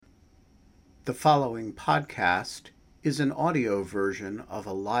The following podcast is an audio version of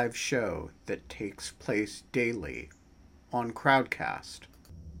a live show that takes place daily on Crowdcast.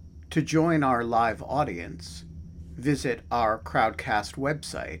 To join our live audience, visit our Crowdcast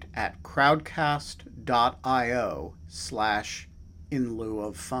website at crowdcast.io slash in lieu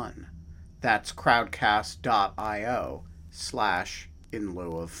of fun. That's crowdcast.io slash in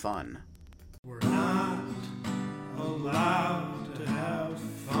lieu of fun. We're not allowed to have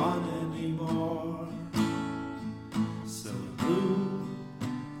fun anymore. So in lieu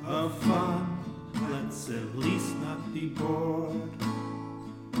of fun, let's at least not be bored.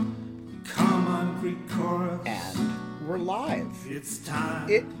 Come on, Greek chorus. And we're live. It's time.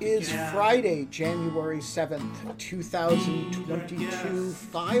 It is Yeah. Friday, January 7th, 2022,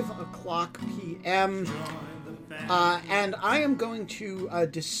 5 o'clock p.m. And I am going to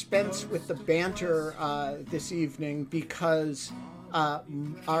dispense with the banter this evening because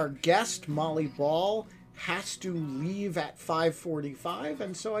our guest, Molly Ball, has to leave at 5:45,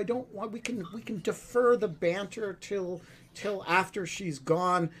 and so I don't want we can defer the banter till after she's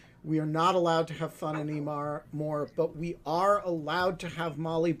gone. We are not allowed to have fun anymore, but we are allowed to have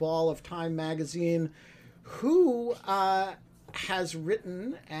Molly Ball of Time Magazine, who has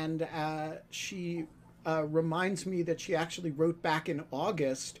written, and she reminds me that she actually wrote back in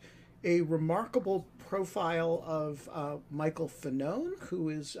August a remarkable profile of Michael Fanone, who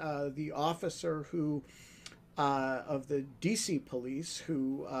is the officer who of the DC police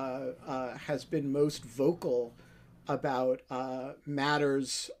who has been most vocal about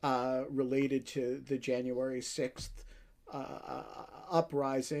matters related to the January 6th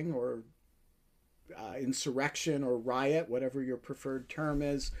uprising or insurrection or riot, whatever your preferred term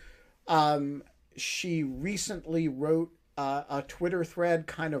is. She recently wrote a Twitter thread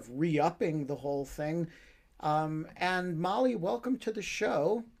kind of re-upping the whole thing. And Molly, welcome to the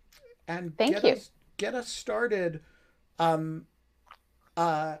show. And Thank you. Get us started. Um,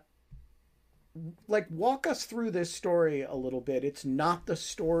 uh, Walk us through this story a little bit. It's not the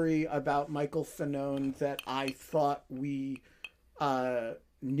story about Michael Fanone that I thought we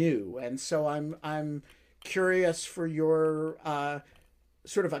knew, and so I'm curious for your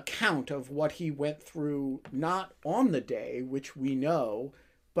sort of account of what he went through, not on the day, which we know,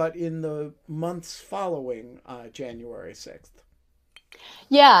 but in the months following January 6th.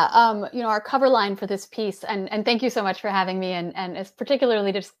 Yeah, our cover line for this piece, and thank you so much for having me, and it's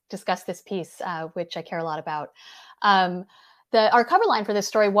particularly to discuss this piece, which I care a lot about. Our cover line for this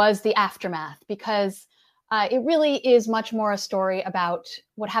story was the aftermath, because it really is much more a story about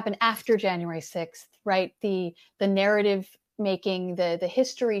what happened after January 6th, right? The narrative making, the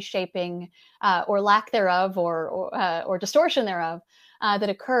history shaping, or lack thereof, or distortion thereof, that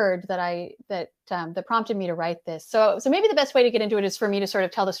occurred that prompted me to write this. So maybe the best way to get into it is for me to sort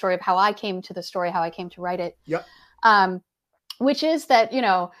of tell the story of how I came to the story, how I came to write it. Yep. Which is that,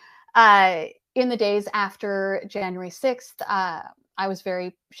 in the days after January 6th, I was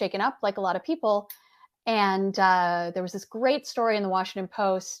very shaken up, like a lot of people. And there was this great story in the Washington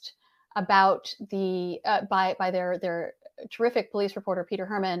Post about by their terrific police reporter, Peter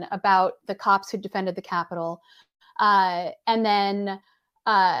Herman, about the cops who defended the Capitol. And then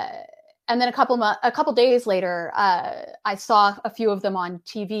a couple days later, I saw a few of them on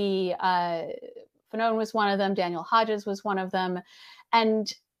TV. Fanone was one of them. Daniel Hodges was one of them.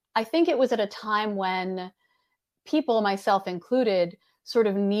 And I think it was at a time when people, myself included, sort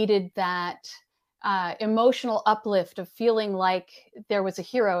of needed that emotional uplift of feeling like there was a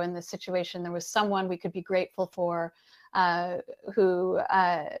hero in this situation. There was someone we could be grateful for, who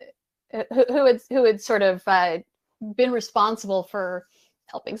had sort of been responsible for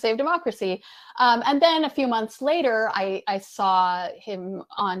helping save democracy. And then a few months later, I saw him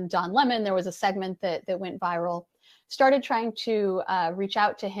on Don Lemon. There was a segment that went viral. Started trying to reach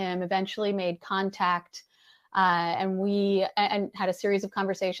out to him, eventually made contact, and had a series of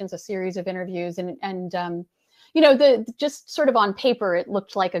conversations, a series of interviews, and just sort of on paper, it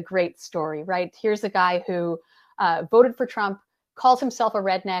looked like a great story, right? Here's a guy who voted for Trump, calls himself a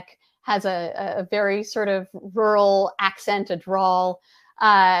redneck, has a very sort of rural accent, a drawl.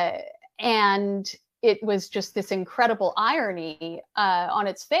 And it was just this incredible irony on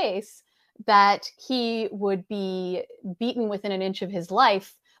its face that he would be beaten within an inch of his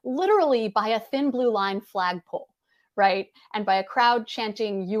life, literally by a thin blue line flagpole, right? And by a crowd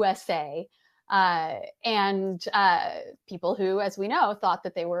chanting USA. And people who, as we know, thought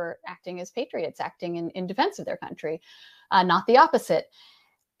that they were acting as patriots, acting in defense of their country, not the opposite.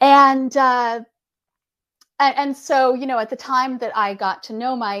 And so, at the time that I got to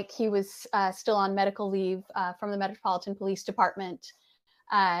know Mike, he was still on medical leave from the Metropolitan Police Department.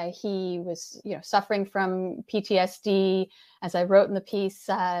 He was, suffering from PTSD, as I wrote in the piece,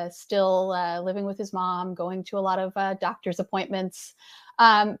 still living with his mom, going to a lot of doctor's appointments.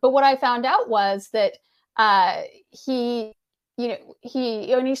 But what I found out was that he,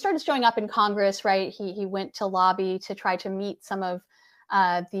 when he started showing up in Congress, right, he went to lobby to try to meet some of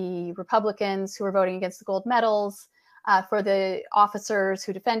the Republicans who were voting against the gold medals for the officers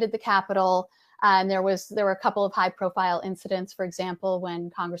who defended the Capitol. And there were a couple of high-profile incidents, for example,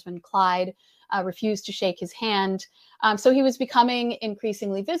 when Congressman Clyde refused to shake his hand. So he was becoming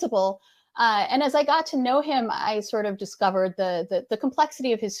increasingly visible. And as I got to know him, I sort of discovered the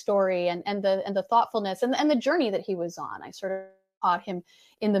complexity of his story and the thoughtfulness and the journey that he was on. I sort of caught him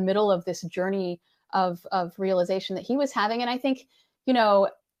in the middle of this journey of realization that he was having. And I think,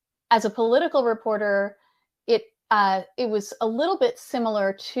 as a political reporter, it was a little bit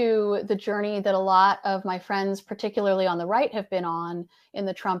similar to the journey that a lot of my friends, particularly on the right, have been on in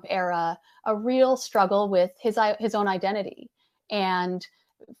the Trump era, a real struggle with his own identity and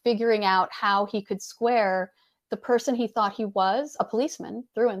figuring out how he could square the person he thought he was, a policeman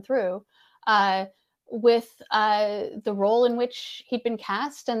through and through, with the role in which he'd been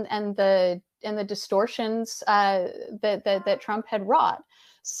cast and the distortions that Trump had wrought.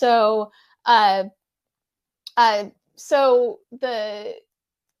 So the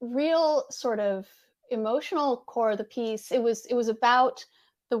real sort of emotional core of the piece, it was about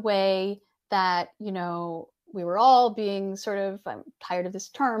the way that, we were all being sort of, I'm tired of this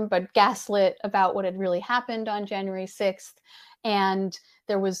term, but gaslit about what had really happened on January 6th. And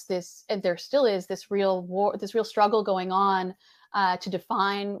there was this, and there still is this real war, this real struggle going on to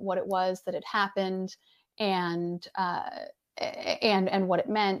define what it was that had happened and what it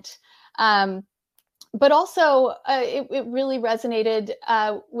meant. But also, it really resonated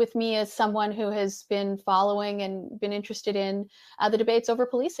with me as someone who has been following and been interested in the debates over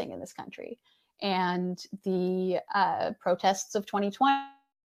policing in this country and the protests of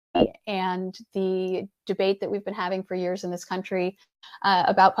 2020 and the debate that we've been having for years in this country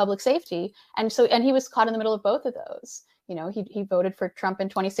about public safety. And he was caught in the middle of both of those. He voted for Trump in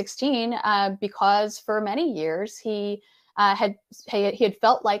 2016 because for many years he had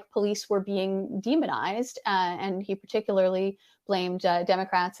felt like police were being demonized, and he particularly blamed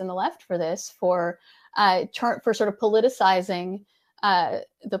Democrats and the left for this, for sort of politicizing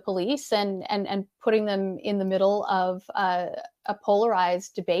the police and putting them in the middle of a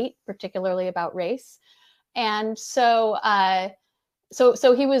polarized debate, particularly about race. And so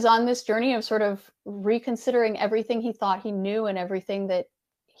he was on this journey of sort of reconsidering everything he thought he knew and everything that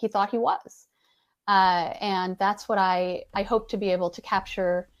he thought he was. And that's what I hope to be able to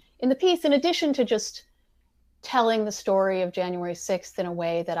capture in the piece, in addition to just telling the story of January 6th in a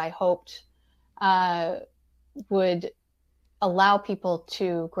way that I hoped would allow people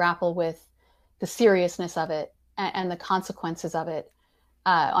to grapple with the seriousness of it and the consequences of it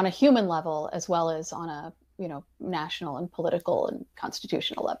on a human level, as well as on a national and political and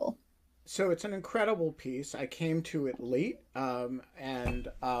constitutional level. So it's an incredible piece. I came to it late, and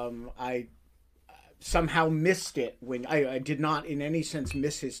I somehow missed it when I did not in any sense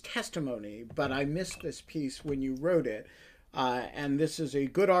miss his testimony, but I missed this piece when you wrote it. And this is a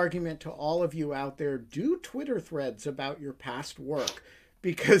good argument to all of you out there. Do Twitter threads about your past work,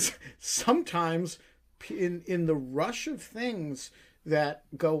 because sometimes in the rush of things that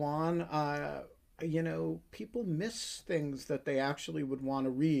go on, people miss things that they actually would want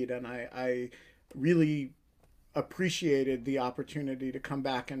to read. And I really appreciated the opportunity to come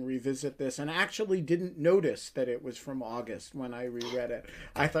back and revisit this, and actually didn't notice that it was from August when I reread it.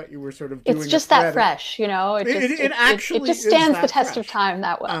 I thought you were sort of doing it's just that fresh, it just stands the test of time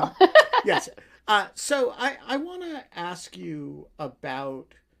that well. Yes. So I want to ask you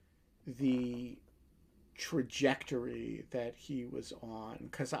about the trajectory that he was on,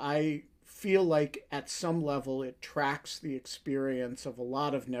 because I feel like at some level it tracks the experience of a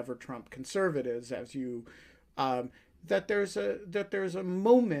lot of Never Trump conservatives, as you that there's a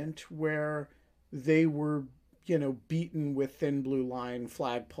moment where they were beaten with thin blue line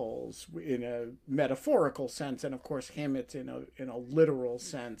flagpoles in a metaphorical sense, and of course him it's in a literal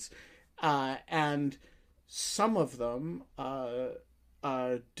sense, and some of them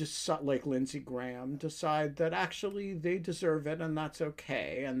decide, like Lindsey Graham, decide that actually they deserve it and that's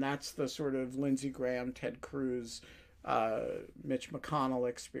okay, and that's the sort of Lindsey Graham, Ted Cruz, Mitch McConnell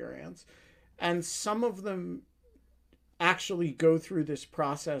experience. And some of them actually go through this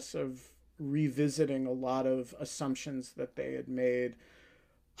process of revisiting a lot of assumptions that they had made.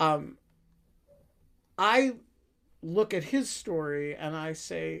 I look at his story and I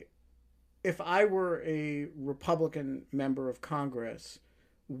say, if I were a Republican member of Congress,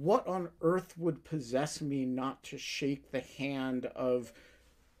 what on earth would possess me not to shake the hand of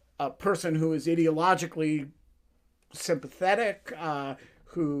a person who is ideologically sympathetic,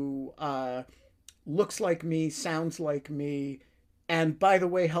 who looks like me, sounds like me, and by the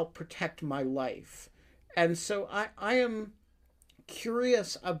way, help protect my life. And so I am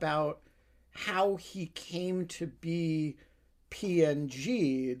curious about how he came to be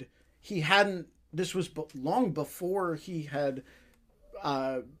PNG'd. He hadn't, this was long before he had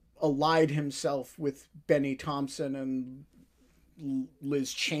allied himself with Benny Thompson and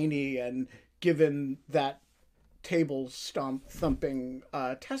Liz Cheney and given that table stomp thumping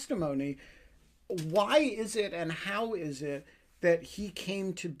testimony. Why is it and how is it that he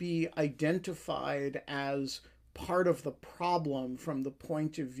came to be identified as part of the problem from the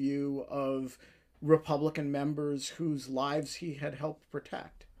point of view of Republican members whose lives he had helped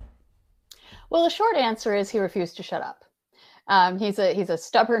protect? Well, the short answer is he refused to shut up. He's a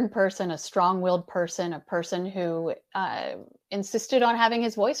stubborn person, a strong-willed person, a person who insisted on having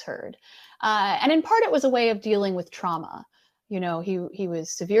his voice heard. And in part, it was a way of dealing with trauma. You know, he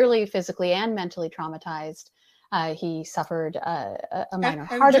was severely physically and mentally traumatized. He suffered a minor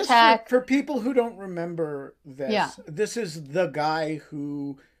heart attack. For people who don't remember this, this is the guy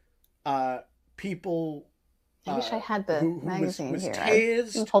who people... I wish I had the magazine was here.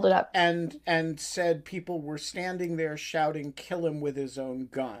 Tased, hold it up. And said people were standing there shouting, "Kill him with his own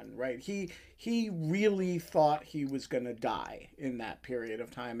gun!" Right? He really thought he was going to die in that period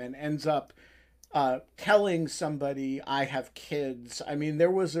of time, and ends up telling somebody, "I have kids." I mean, there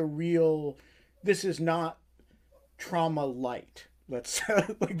was a real. This is not trauma light. Let's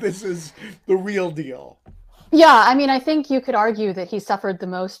like this is the real deal. Yeah, I mean, I think you could argue that he suffered the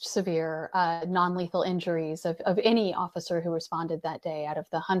most severe non-lethal injuries of any officer who responded that day out of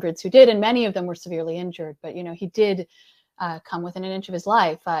the hundreds who did, and many of them were severely injured. But, you know, he did come within an inch of his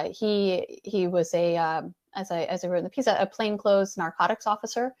life. He was as I wrote in the piece, a plainclothes narcotics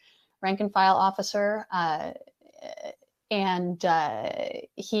officer, rank and file officer, and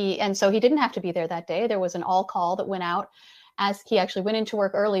so he didn't have to be there that day. There was an all call that went out as he actually went into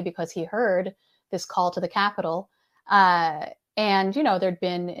work early because he heard this call to the Capitol. And, you know, there'd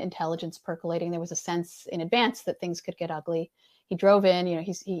been intelligence percolating. There was a sense in advance that things could get ugly. He drove in, you know,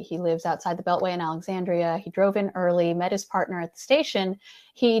 he lives outside the Beltway in Alexandria. He drove in early, met his partner at the station.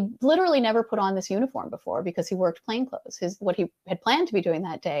 He literally never put on this uniform before because he worked plainclothes. What he had planned to be doing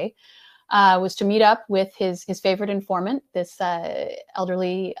that day was to meet up with his favorite informant, this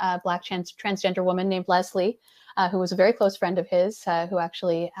elderly Black transgender woman named Leslie, who was a very close friend of his, who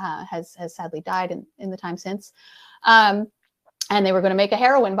actually has sadly died in the time since. And they were going to make a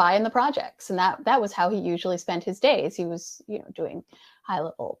heroin buy in the projects. And that was how he usually spent his days. He was, you know, doing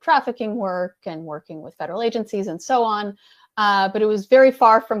high-level trafficking work and working with federal agencies and so on. But it was very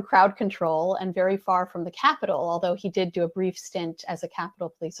far from crowd control and very far from the Capitol, although he did do a brief stint as a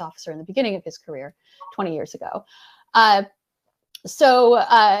Capitol police officer in the beginning of his career 20 years ago.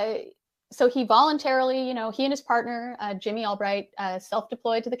 So he voluntarily, you know, he and his partner, Jimmy Albright,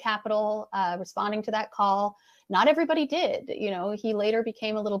 self-deployed to the Capitol, responding to that call. Not everybody did. You know, he later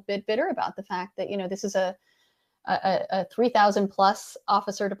became a little bit bitter about the fact that, you know, this is a 3,000 plus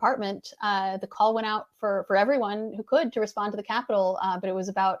officer department. The call went out for everyone who could to respond to the Capitol, but it was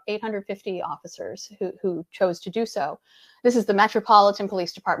about 850 officers who chose to do so. This is the Metropolitan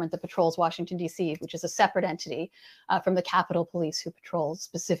Police Department that patrols Washington, D.C., which is a separate entity from the Capitol Police, who patrols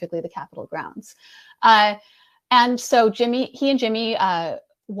specifically the Capitol grounds. And so he and Jimmy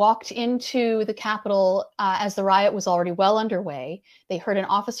walked into the Capitol as the riot was already well underway. They heard an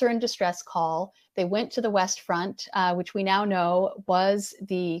officer in distress call. They went to the West Front, which we now know was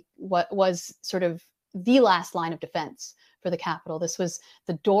what was sort of the last line of defense for the Capitol. This was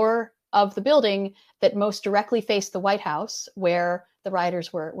the door of the building that most directly faced the White House, where the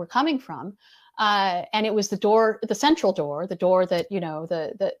rioters were coming from. And it was the central door, the door that, you know,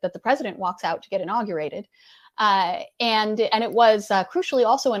 that the president walks out to get inaugurated. And it was crucially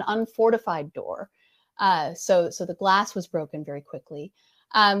also an unfortified door. So the glass was broken very quickly.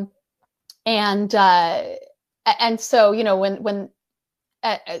 And so, you know, when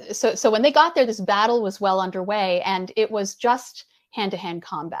they got there, this battle was well underway, and it was just hand-to-hand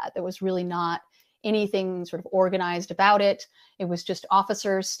combat. There was really not anything sort of organized about it. It was just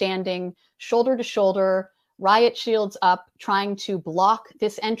officers standing shoulder to shoulder, riot shields up, trying to block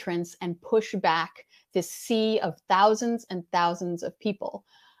this entrance and push back this sea of thousands and thousands of people.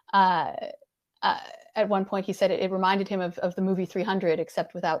 At one point, he said it reminded him of the movie 300,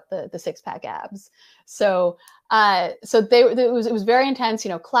 except without the six-pack abs. So it was very intense. You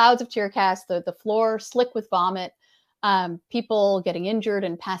know, clouds of tear gas, the floor slick with vomit. people getting injured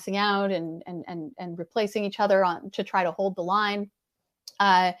and passing out and replacing each other to try to hold the line.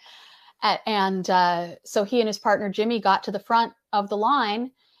 So he and his partner Jimmy got to the front of the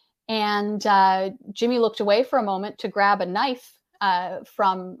line, and Jimmy looked away for a moment to grab a knife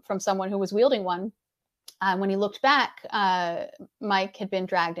from someone who was wielding one. When he looked back, Mike had been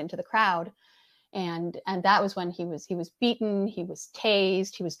dragged into the crowd, and that was when he was beaten, he was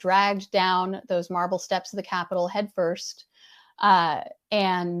tased, he was dragged down those marble steps of the Capitol head first,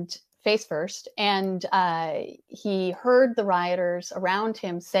 and face first, and he heard the rioters around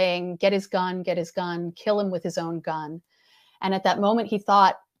him saying, get his gun, kill him with his own gun. And at that moment he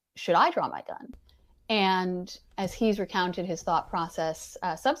thought, should I draw my gun? And as he's recounted his thought process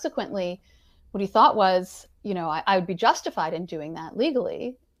subsequently, what he thought was, I would be justified in doing that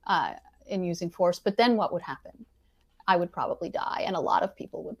legally, in using force, but then what would happen? I would probably die, and a lot of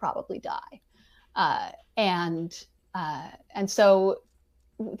people would probably die. And so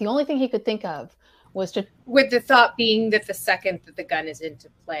the only thing he could think of was to, with the thought being that the second that the gun is into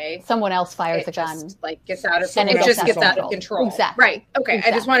play, someone else fires a gun, gets out of control. Exactly. Right. Okay.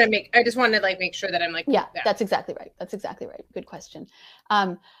 Exactly. I just want to make sure that I'm yeah, that's exactly right. Good question.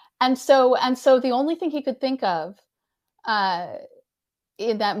 And so the only thing he could think of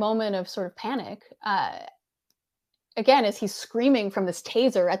in that moment of sort of panic, again, as he's screaming from this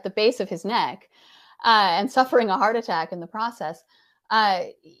taser at the base of his neck, and suffering a heart attack in the process,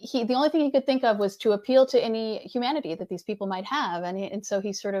 the only thing he could think of was to appeal to any humanity that these people might have. And so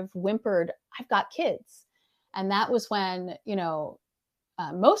he sort of whimpered, I've got kids. And that was when,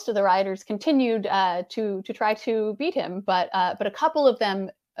 most of the rioters continued to try to beat him, but a couple of them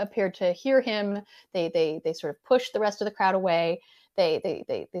appeared to hear him. They sort of pushed the rest of the crowd away.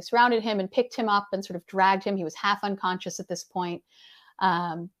 They surrounded him and picked him up and sort of dragged him. He was half unconscious at this point.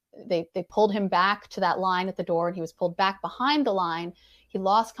 They pulled him back to that line at the door, and he was pulled back behind the line. He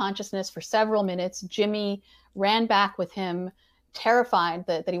lost consciousness for several minutes. Jimmy ran back with him, terrified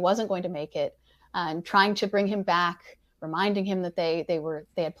that he wasn't going to make it, and trying to bring him back, reminding him that they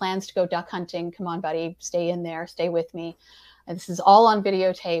had plans to go duck hunting. Come on, buddy, stay in there, stay with me. And this is all on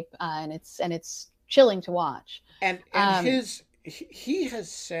videotape, and it's chilling to watch. And he has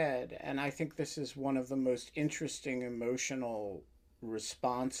said, and I think this is one of the most interesting emotional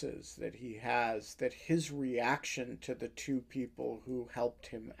responses that he has, that his reaction to the two people who helped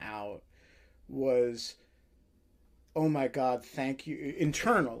him out was, oh my God, thank you.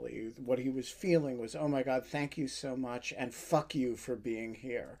 Internally, what he was feeling was, oh my God, thank you so much, and fuck you for being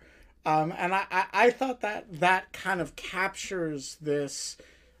here. And I thought that kind of captures this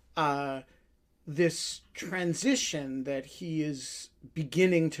this transition that he is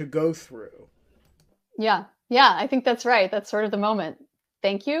beginning to go through. Yeah, I think that's right. That's sort of the moment.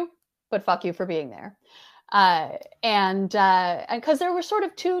 Thank you, but fuck you for being there. And because there were sort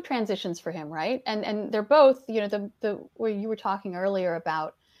of two transitions for him, right? And they're both, the where you were talking earlier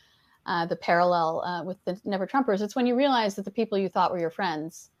about the parallel with the Never Trumpers. It's when you realize that the people you thought were your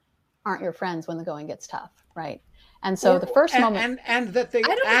friends aren't your friends when the going gets tough, right? And so the first moment, and that they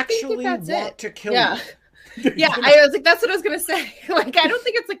actually want to kill you. Yeah, I was like, that's what I was gonna say. Like, I don't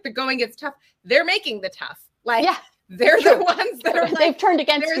think it's like the going gets tough. They're making the tough. Like, they're the ones that are like, they've turned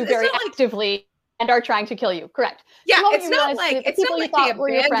against you very actively and are trying to kill you. Correct. Yeah, it's not like the people you thought were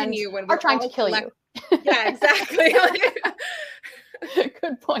your friends when we're trying to kill you. Yeah, exactly.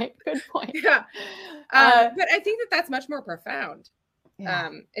 Good point. Yeah, but I think that's much more profound. Yeah.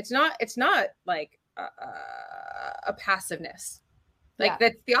 It's not like a passiveness. Like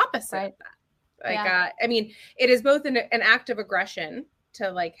that's the opposite of that. Like, I mean, it is both an act of aggression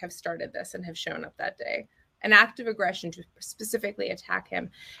to like have started this and have shown up that day, an act of aggression to specifically attack him,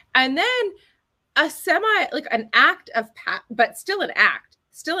 and then an act of but still an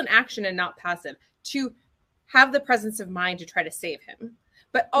action and not passive to have the presence of mind to try to save him.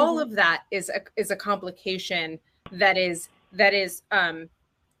 But all of that is a complication that is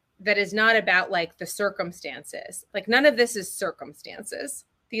not about like the circumstances. Like, none of this is circumstances.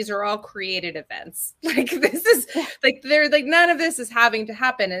 These are all created events. Like, this is like, they're like, none of this is having to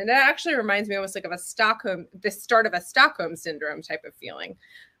happen. And it actually reminds me almost like of the start of a Stockholm syndrome type of feeling,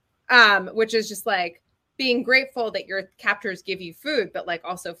 which is just like being grateful that your captors give you food, but like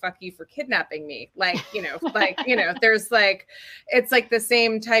also fuck you for kidnapping me. Like, there's like, it's like the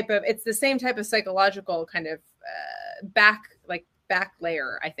same type of psychological kind of back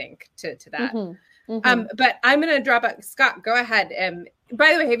layer, I think, to that. But I'm going to drop out. Scott, go ahead.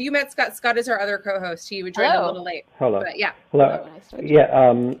 By the way, have you met Scott? Scott is our other co-host. He would join a little late. Hello. But yeah. Hello.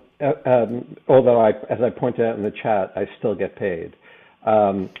 Yeah. Although as I pointed out in the chat, I still get paid.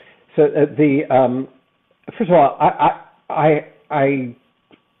 first of all, I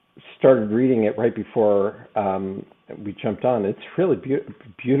started reading it right before we jumped on. It's really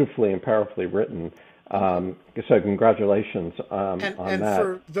beautifully and powerfully written. So congratulations on that. And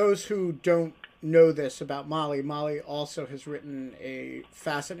for those who don't know this about Molly, Molly also has written a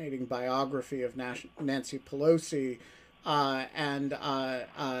fascinating biography of Nancy Pelosi and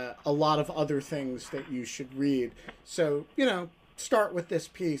a lot of other things that you should read. So, start with this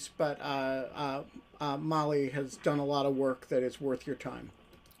piece, but Molly has done a lot of work that is worth your time.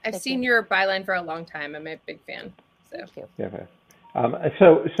 I've seen your byline for a long time. I'm a big fan. So. Thank you.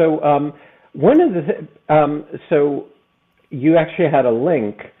 Yeah. One of the so you actually had a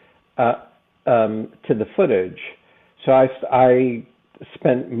link to the footage. So I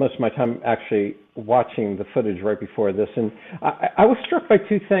spent most of my time actually watching the footage right before this, and I was struck by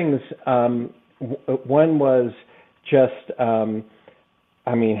two things. One was just, how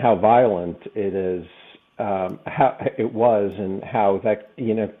violent it is, how it was, and how that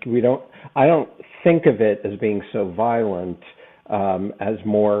I don't think of it as being so violent. As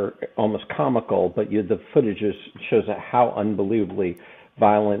more almost comical, but the footage shows how unbelievably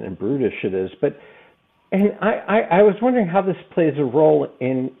violent and brutish it is. And I was wondering how this plays a role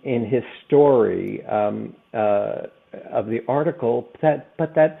in his story of the article,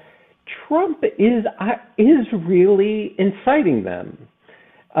 but that Trump is really inciting them.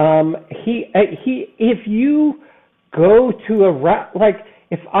 If you go to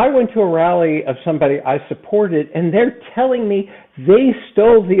if I went to a rally of somebody I supported and they're telling me they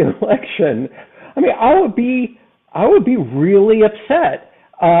stole the election, I would be really upset.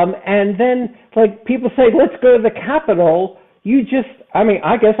 And then people say, let's go to the Capitol.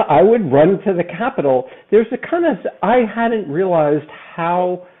 I guess I would run to the Capitol. There's I hadn't realized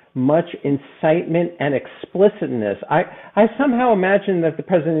how much incitement and explicitness. I somehow imagined that the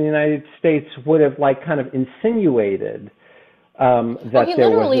President of the United States would have insinuated that he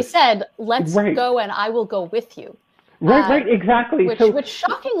literally said, let's go and I will go with you. Right, exactly. Which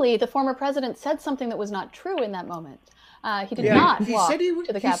shockingly, the former president said something that was not true in that moment. He did not walk to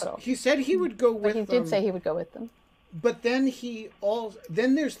the Capitol. He said he would go with them. He did say he would go with them. But then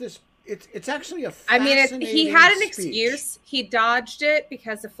then there's this, it's actually a fascinating he had an speech. Excuse. He dodged it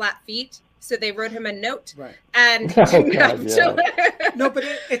because of flat feet. So they wrote him a note, right? And no, but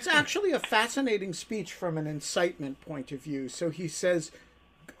it's actually a fascinating speech from an incitement point of view. So he says,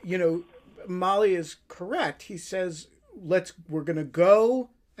 Molly is correct. He says, we're going to go,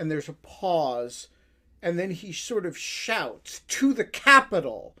 and there's a pause, and then he sort of shouts to the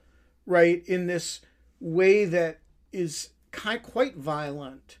Capitol, right, in this way that is quite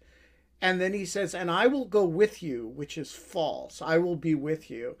violent. And then he says, and I will go with you, which is false. I will be with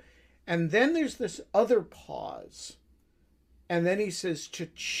you. And then there's this other pause. And then he says, to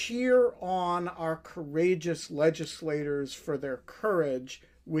cheer on our courageous legislators for their courage,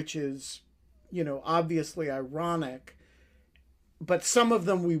 which is, obviously ironic. But some of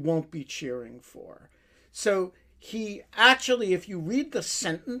them we won't be cheering for. So he actually, if you read the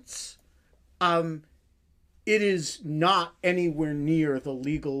sentence, it is not anywhere near the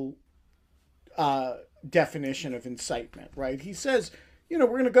legal definition of incitement, right? He says, we're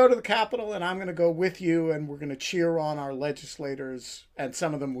going to go to the Capitol and I'm going to go with you and we're going to cheer on our legislators, and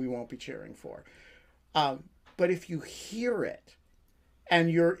some of them we won't be cheering for. But if you hear it and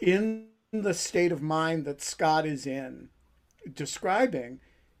you're in the state of mind that Scott is in describing,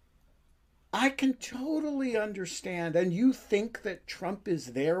 I can totally understand. And you think that Trump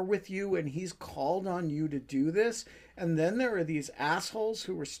is there with you and he's called on you to do this. And then there are these assholes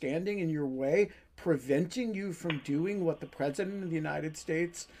who are standing in your way, preventing you from doing what the President of the United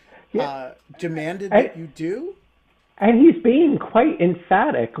States demanded that you do. And he's being quite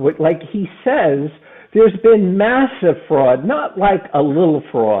emphatic. He says, there's been massive fraud, not like a little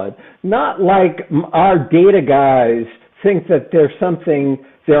fraud, not like our data guys think that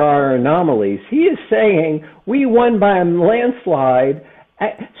there are anomalies. He is saying we won by a landslide.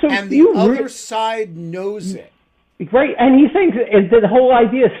 And the other side knows it. Right, and he thinks the whole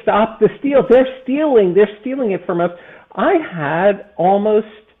idea is stop the steal. They're stealing it from us. I had almost,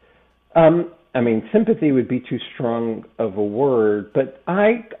 sympathy would be too strong of a word, but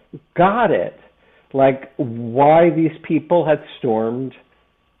I got it. Why these people had stormed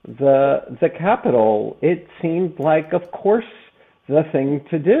the Capitol. It seemed like, of course, the thing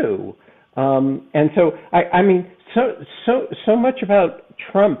to do. And so, so much about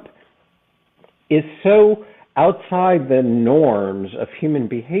Trump is so outside the norms of human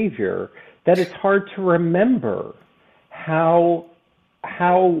behavior that it's hard to remember how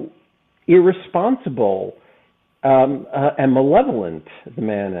irresponsible and malevolent the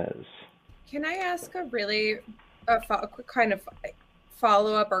man is. Can I ask a really a quick kind of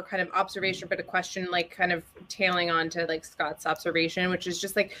follow up or kind of observation, but a question like kind of tailing on to like Scott's observation, which is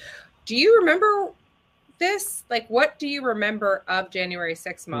just like, do you remember this? Like, what do you remember of January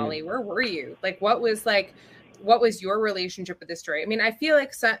 6th, Molly? Where were you? Like, what was your relationship with this story? I mean, I feel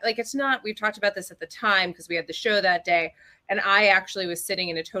like it's not, we talked about this at the time because we had the show that day. And I actually was sitting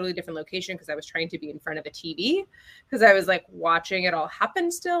in a totally different location because I was trying to be in front of a TV because I was like watching it all happen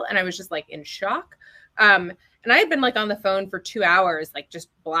still. And I was just like in shock. And I had been like on the phone for 2 hours, like just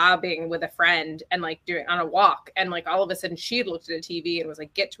blabbing with a friend and like doing on a walk. And like all of a sudden she looked at a TV and was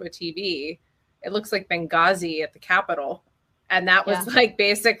like, get to a TV. It looks like Benghazi at the Capitol. And that was like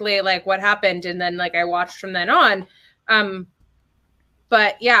basically like what happened. And then like I watched from then on.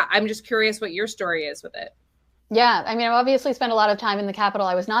 But yeah, I'm just curious what your story is with it. Yeah, I mean, I've obviously spent a lot of time in the Capitol.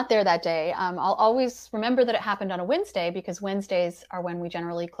 I was not there that day. I'll always remember that it happened on a Wednesday because Wednesdays are when we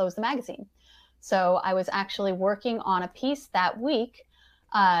generally close the magazine. So I was actually working on a piece that week,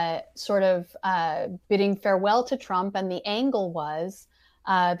 sort of bidding farewell to Trump. And the angle was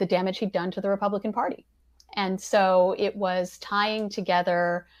the damage he'd done to the Republican Party. And so it was tying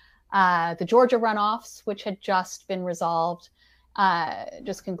together the Georgia runoffs, which had just been resolved,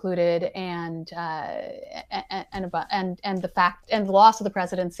 just concluded, and the fact and the loss of the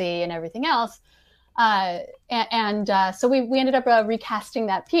presidency and everything else. So we ended up recasting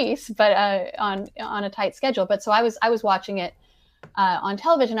that piece, but on a tight schedule. But so I was watching it on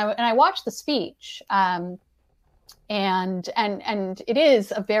television, and I watched the speech, and it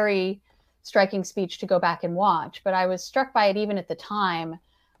is a very striking speech to go back and watch. But I was struck by it even at the time,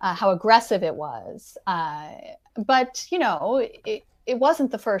 how aggressive it was. But you know, it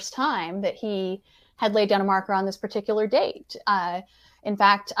wasn't the first time that he had laid down a marker on this particular date. In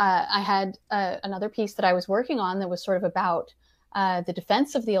fact, I had another piece that I was working on that was sort of about the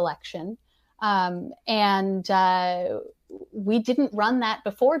defense of the election. We didn't run that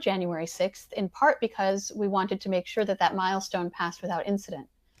before January 6th, in part because we wanted to make sure that that milestone passed without incident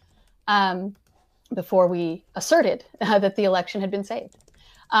before we asserted that the election had been saved.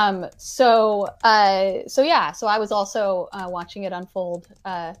 So I was also watching it unfold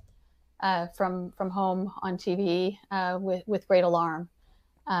from home on TV with great alarm,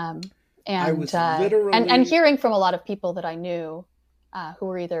 and hearing from a lot of people that I knew who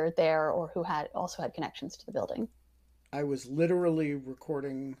were either there or who had connections to the building. I was literally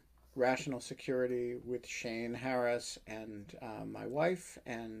recording Rational Security with Shane Harris and my wife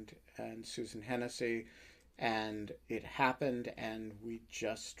and Susan Hennessy, and it happened, and we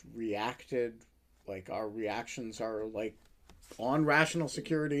just reacted. Like, our reactions are like on Rational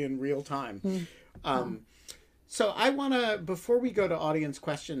Security in real time. So I want to, before we go to audience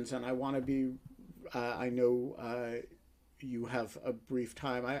questions, and I want to be, I know you have a brief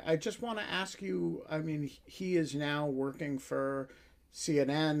time. I just want to ask you, I mean, he is now working for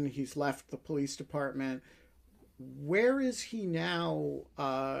CNN. He's left the police department. Where is he now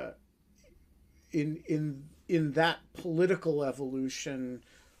in that political evolution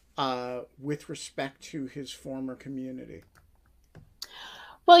with respect to his former community?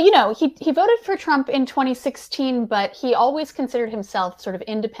 Well, you know, he voted for Trump in 2016, but he always considered himself sort of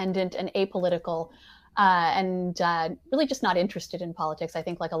independent and apolitical, and really just not interested in politics. I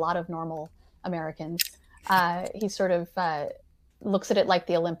think, like a lot of normal Americans, he sort of looks at it like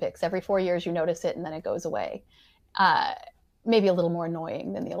the Olympics. Every 4 years you notice it and then it goes away. Maybe a little more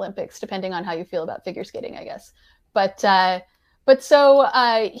annoying than the Olympics, depending on how you feel about figure skating, I guess. So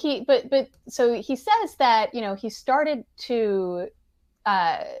he says that, you know, he started to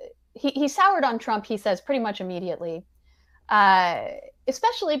he soured on Trump, he says, pretty much immediately,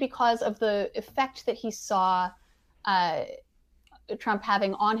 especially because of the effect that he saw Trump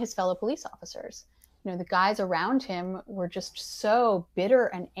having on his fellow police officers. You know, the guys around him were just so bitter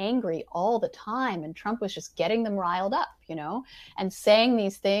and angry all the time, and Trump was just getting them riled up, you know, and saying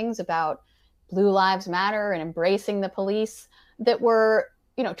these things about Blue Lives Matter and embracing the police that were,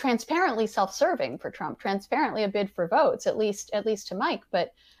 you know, transparently self-serving for Trump, transparently a bid for votes, at least to Mike.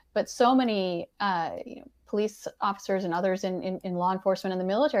 But so many police officers and others in law enforcement and the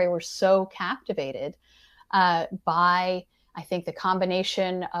military were so captivated by, I think, the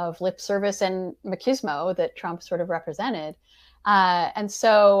combination of lip service and machismo that Trump sort of represented. And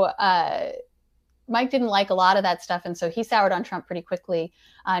so Mike didn't like a lot of that stuff. And so he soured on Trump pretty quickly.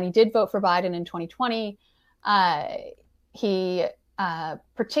 And he did vote for Biden in 2020. He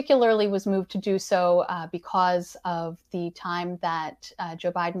particularly was moved to do so because of the time that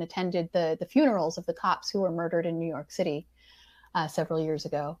Joe Biden attended the funerals of the cops who were murdered in New York City several years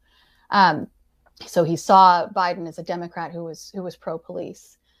ago. So he saw Biden as a Democrat who was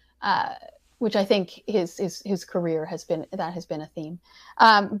pro-police. which I think his career has been a theme.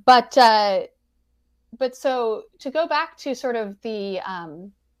 But so to go back to sort of the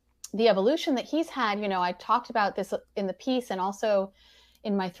evolution that he's had, I talked about this in the piece and also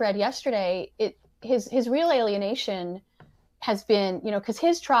in my thread yesterday. His real alienation has been, because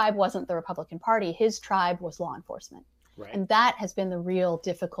his tribe wasn't the Republican Party, his tribe was law enforcement. Right. And that has been the real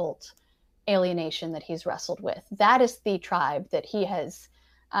difficult alienation that he's wrestled with. That is the tribe that he has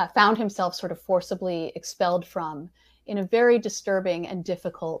found himself sort of forcibly expelled from in a very disturbing and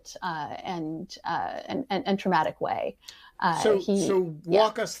difficult and traumatic way. So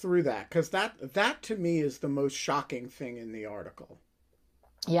walk us through that, because that to me is the most shocking thing in the article.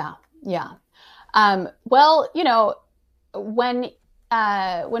 Yeah. Well, when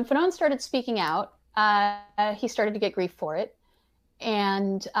Fanon started speaking out, he started to get grief for it,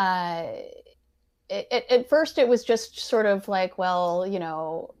 and at first it was just sort of like, well,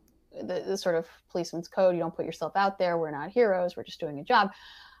 the sort of policeman's code. You don't put yourself out there. We're not heroes. We're just doing a job.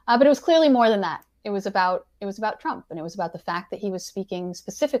 But it was clearly more than that. It was about Trump, and it was about the fact that he was speaking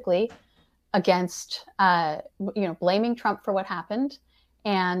specifically against, blaming Trump for what happened,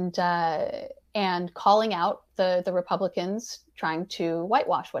 and calling out the Republicans trying to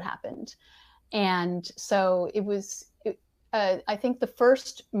whitewash what happened. And so it was. I think the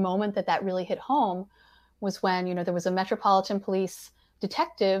first moment that really hit home was when there was a Metropolitan Police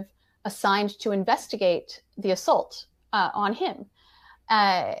detective assigned to investigate the assault on him,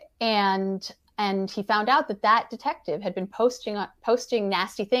 and he found out that detective had been posting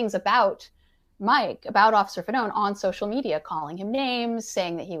nasty things about Mike, about Officer Fanon on social media, calling him names,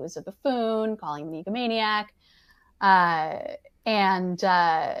 saying that he was a buffoon, calling him an egomaniac, and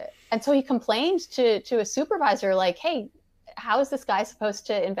so he complained to a supervisor, like, hey, how is this guy supposed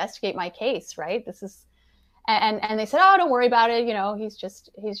to investigate my case, right? This is, and they said, oh, don't worry about it. He's just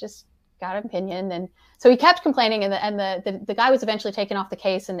got an opinion. And so he kept complaining, and the guy was eventually taken off the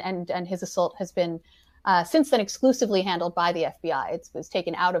case, and his assault has been since then exclusively handled by the FBI. It was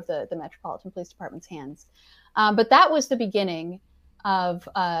taken out of the Metropolitan Police Department's hands. But that was the beginning of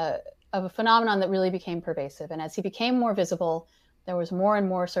a phenomenon that really became pervasive. And as he became more visible, there was more and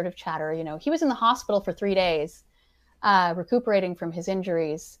more sort of chatter. He was in the hospital for 3 days, recuperating from his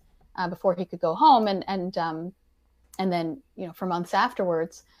injuries before he could go home, and then for months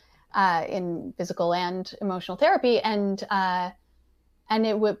afterwards in physical and emotional therapy, but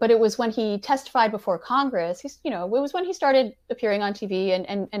it was when he testified before Congress. It was when he started appearing on TV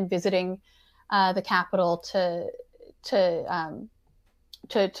and visiting the Capitol to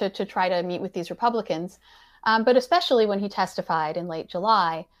try to meet with these Republicans, but especially when he testified in late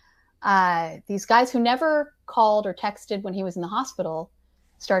July. These guys who never called or texted when he was in the hospital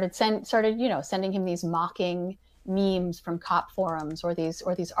started sending him these mocking memes from cop forums, or these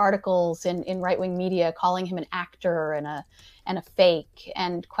articles in right-wing media calling him an actor and a fake,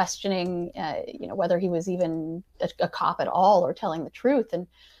 and questioning whether he was even a cop at all or telling the truth. And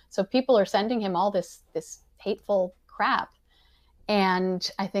so people are sending him all this hateful crap. And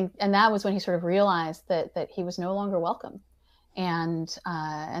I think, and that was when he sort of realized that he was no longer welcome. And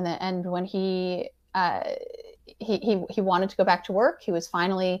when he wanted to go back to work, he was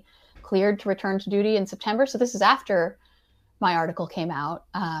finally cleared to return to duty in September. So this is after my article came out,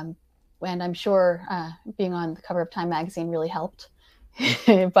 and I'm sure being on the cover of Time magazine really helped.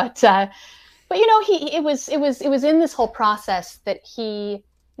 but it was in this whole process that he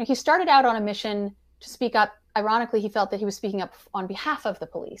started out on a mission to speak up. Ironically, he felt that he was speaking up on behalf of the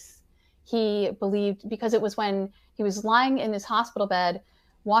police. He believed, because it was when he was lying in his hospital bed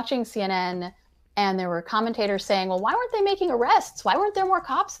watching CNN, and there were commentators saying, well, why weren't they making arrests? Why weren't there more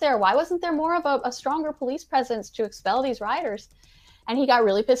cops there? Why wasn't there more of a stronger police presence to expel these rioters? And he got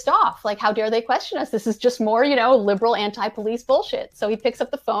really pissed off. Like, how dare they question us? This is just more, liberal anti-police bullshit. So he picks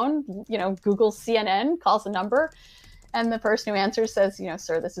up the phone, Googles CNN, calls the number, and the person who answers says,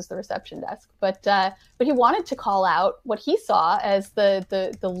 sir, this is the reception desk. But he wanted to call out what he saw as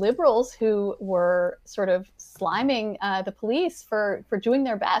the liberals who were sort of sliming the police for doing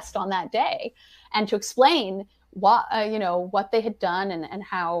their best on that day, and to explain what they had done and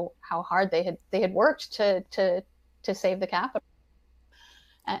how hard they had worked to save the Capitol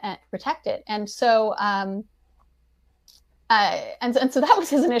and protect it. And so and so that was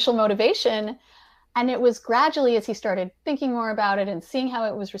his initial motivation. And it was gradually, as he started thinking more about it and seeing how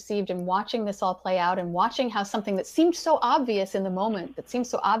it was received and watching this all play out, and watching how something that seemed so obvious in the moment, that seemed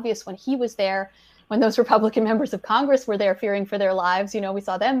so obvious when he was there, when those Republican members of Congress were there fearing for their lives, we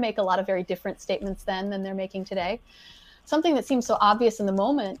saw them make a lot of very different statements then than they're making today. Something that seemed so obvious in the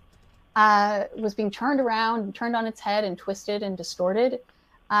moment was being turned around and turned on its head and twisted and distorted.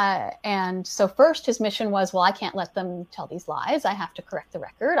 And so first his mission was, well, I can't let them tell these lies. I have to correct the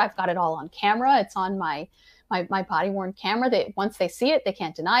record. I've got it all on camera. It's on my body worn camera. Once they see it, they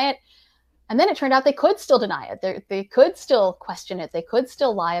can't deny it. And then it turned out they could still deny it. They could still question it. They could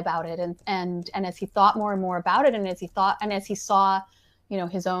still lie about it. And as he thought more and more about it, and as he saw,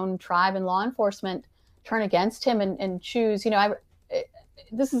 his own tribe and law enforcement turn against him and choose,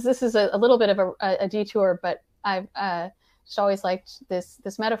 this is a little bit of a detour, but I've just always liked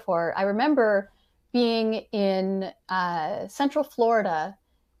this metaphor. I remember being in Central Florida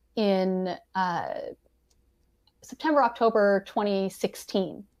in September, October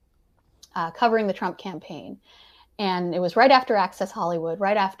 2016, covering the Trump campaign. And it was right after Access Hollywood,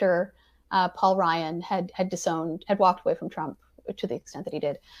 right after Paul Ryan had disowned, had walked away from Trump to the extent that he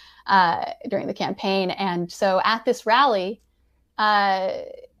did during the campaign. And so at this rally,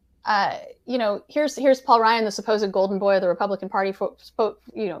 here's Paul Ryan, the supposed golden boy of the Republican Party,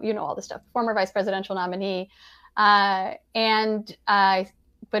 all this stuff, former vice presidential nominee.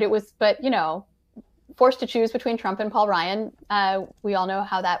 Forced to choose between Trump and Paul Ryan. We all know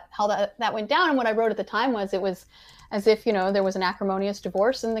how that went down. And what I wrote at the time was, it was as if, there was an acrimonious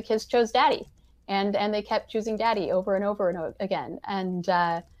divorce and the kids chose daddy, and they kept choosing daddy over and over again. And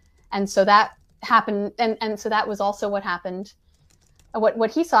so that happened. And so that was also what happened.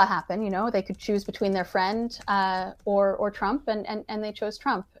 What he saw happen, they could choose between their friend or Trump, and they chose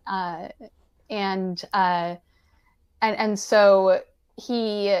Trump. And so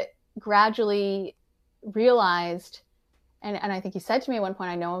he gradually realized, and I think he said to me at one point,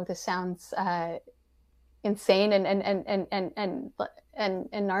 I know this sounds insane and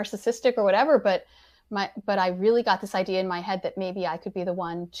narcissistic or whatever, but I really got this idea in my head that maybe I could be the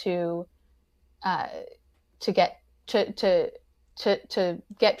one to get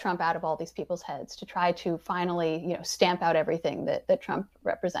Trump out of all these people's heads, to try to finally, stamp out everything that Trump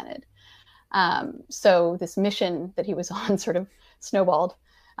represented. So this mission that he was on sort of snowballed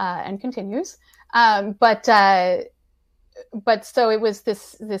and continues. But so it was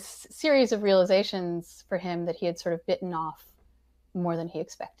this series of realizations for him that he had sort of bitten off more than he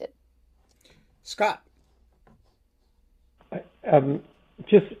expected. Scott.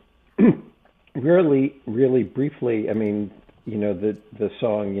 Just really, really briefly, I mean, the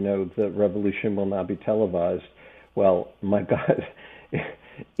song, the revolution will not be televised. Well, my God,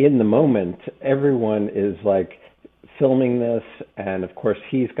 in the moment, everyone is like filming this, and of course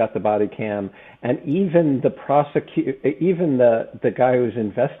he's got the body cam, and even the guy who's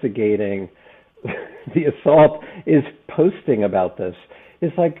investigating the assault is posting about this.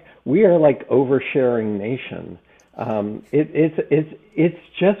 It's like, we are like oversharing nation. I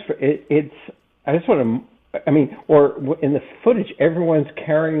just want to, or in the footage, everyone's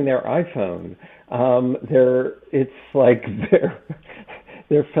carrying their iPhone.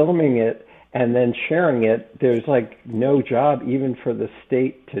 They're filming it and then sharing it. There's like no job even for the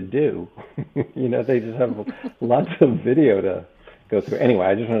state to do. They just have lots of video to go through. Anyway,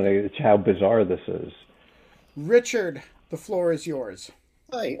 I just want to know how bizarre this is. Richard, the floor is yours.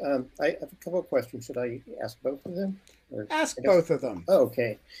 Hi, I have a couple of questions. Should I ask both of them? Ask both of them. Oh,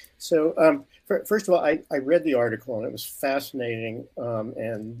 okay. So first of all, I read the article and it was fascinating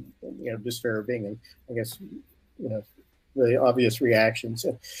and disturbing, and I guess the obvious reactions.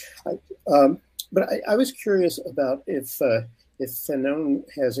 But I was curious about if Fanone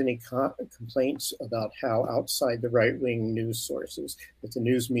has any complaints about how outside the right-wing news sources, that the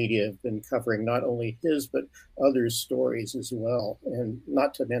news media have been covering not only his but others' stories as well, and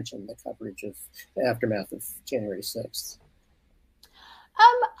not to mention the coverage of the aftermath of January 6th.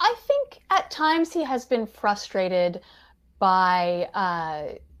 I think at times he has been frustrated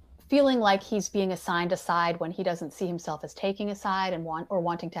by feeling like he's being assigned a side when he doesn't see himself as taking a side and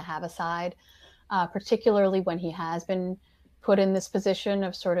wanting to have a side, particularly when he has been put in this position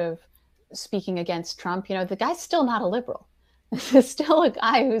of sort of speaking against Trump. The guy's still not a liberal. This is still a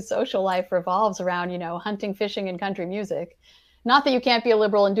guy whose social life revolves around, hunting, fishing, and country music. Not that you can't be a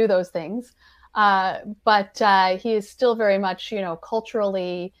liberal and do those things, but he is still very much,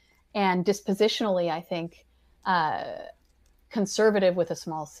 culturally and dispositionally, I think, conservative with a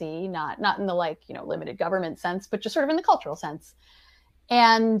small c, not in the limited government sense, but just sort of in the cultural sense.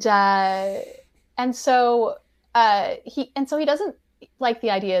 And so he doesn't like the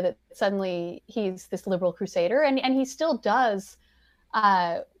idea that suddenly he's this liberal crusader, and he still does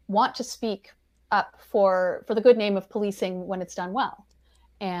want to speak up for the good name of policing when it's done well,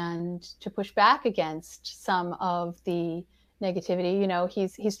 and to push back against some of the negativity.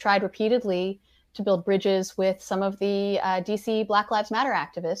 He's tried repeatedly to build bridges with some of the DC Black Lives Matter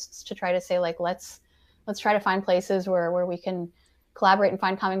activists to try to say, let's try to find places where we can collaborate and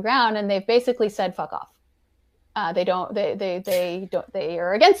find common ground, and they've basically said fuck off. They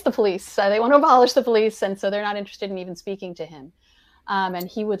are against the police. They want to abolish the police, and so they're not interested in even speaking to him. And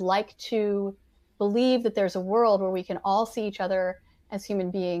he would like to believe that there's a world where we can all see each other as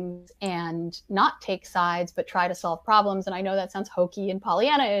human beings and not take sides, but try to solve problems. And I know that sounds hokey and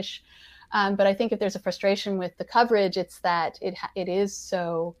Pollyanna-ish, but I think if there's a frustration with the coverage, it's that it is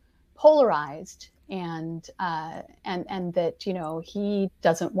so polarized, and that, you know, he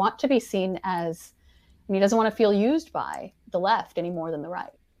doesn't want to be seen as, and he doesn't want to feel used by the left any more than the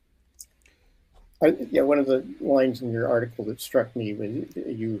right. One of the lines in your article that struck me was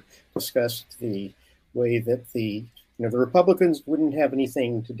you discussed the way that the Republicans wouldn't have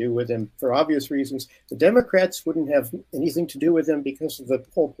anything to do with him for obvious reasons. The Democrats wouldn't have anything to do with him because of the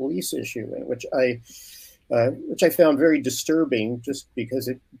whole police issue, which I found very disturbing, just because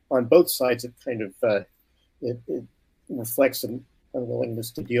it, on both sides, it kind of it reflects an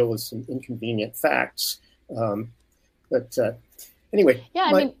unwillingness to deal with some inconvenient facts. Anyway.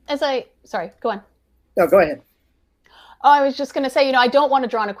 Yeah, I mean, sorry, go on. No, go ahead. Oh, I was just going to say, you know, I don't want to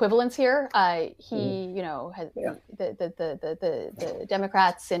draw an equivalence here. You know, has, the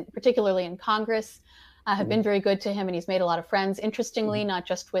Democrats, particularly in Congress, have been very good to him, and he's made a lot of friends. Interestingly, not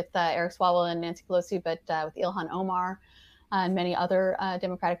just with Eric Swalwell and Nancy Pelosi, but with Ilhan Omar and many other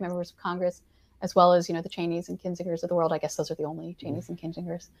Democratic members of Congress, as well as, you know, the Cheneys and Kinzingers of the world. I guess those are the only Cheneys and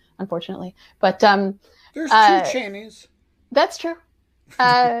Kinzingers, unfortunately. But there's two Cheneys. That's true.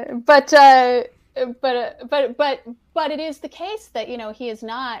 But it is the case that, you know, he is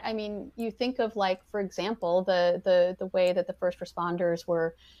not. I mean, you think of, like, for example, the way that the first responders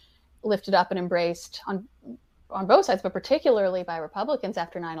were lifted up and embraced on both sides, but particularly by Republicans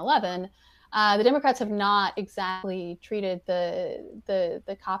after 9/11. The Democrats have not exactly treated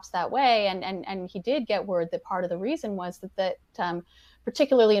the cops that way, and he did get word that part of the reason was that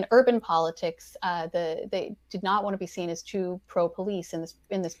particularly in urban politics, they did not want to be seen as too pro-police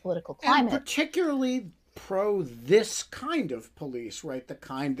in this political climate. And particularly pro this kind of police, right? The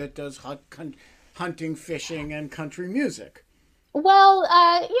kind that does hunting, fishing, and country music. Well,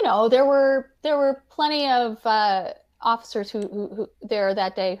 you know, there were plenty of officers who there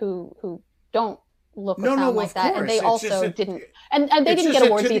that day who don't look or sound like that, and they also didn't, and they didn't get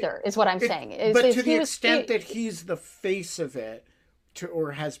awards either, is what I'm saying. But to the extent that he's the face of it,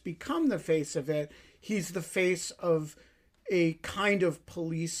 or has become the face of it, he's the face of a kind of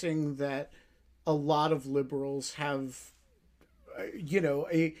policing that a lot of liberals have. You know,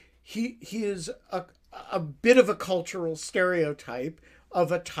 he is a bit of a cultural stereotype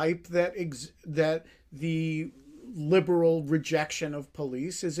of a type that the liberal rejection of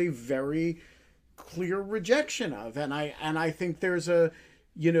police is a very clear rejection of, and I think there's a,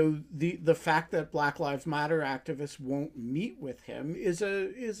 you know, the fact that Black Lives Matter activists won't meet with him is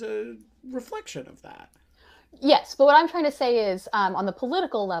a reflection of that. Yes, but what I'm trying to say is, on the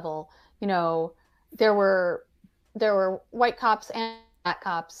political level, you know, there were white cops and black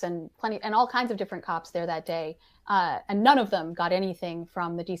cops and all kinds of different cops there that day, and none of them got anything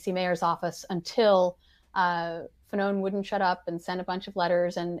from the DC mayor's office until Fanone wouldn't shut up and send a bunch of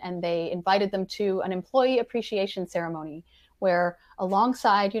letters, and they invited them to an employee appreciation ceremony where,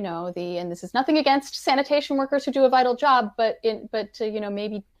 alongside, you know, and this is nothing against sanitation workers who do a vital job, but you know,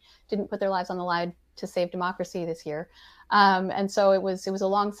 maybe didn't put their lives on the line to save democracy this year, and so it was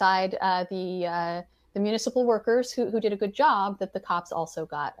alongside the municipal workers who did a good job that the cops also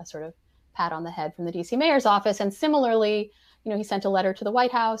got a sort of pat on the head from the DC mayor's office. And similarly, you know, he sent a letter to the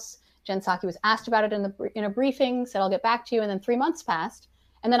White House. Jen Psaki was asked about it in a briefing, said, I'll get back to you. And then 3 months passed.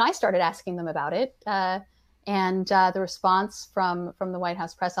 And then I started asking them about it. And the response from the White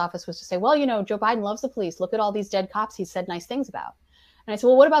House press office was to say, well, you know, Joe Biden loves the police. Look at all these dead cops he's said nice things about. And I said,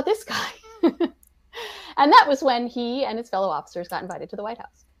 well, what about this guy? And that was when he and his fellow officers got invited to the White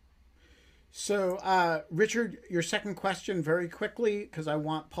House. So, Richard, your second question very quickly, because I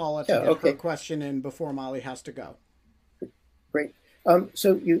want Paula to get her question in before Molly has to go. Great.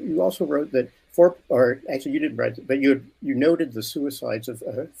 So you also wrote that you didn't write it, but you noted the suicides of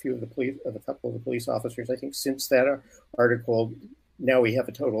a couple of the police officers. I think since that article, now we have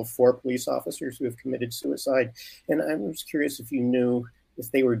a total of 4 police officers who have committed suicide. And I was curious if you knew if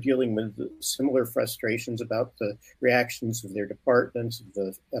they were dealing with similar frustrations about the reactions of their departments, of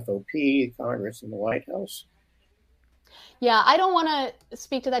the FOP, Congress, and the White House. Yeah, I don't want to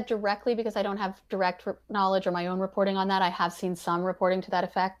speak to that directly because I don't have direct knowledge or my own reporting on that. I have seen some reporting to that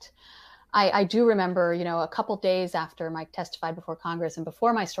effect. I do remember, you know, a couple days after Mike testified before Congress and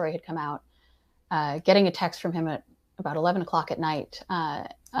before my story had come out, getting a text from him at about 11 o'clock at night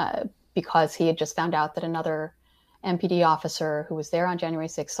because he had just found out that another MPD officer who was there on January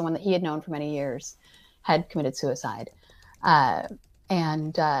 6th, someone that he had known for many years, had committed suicide.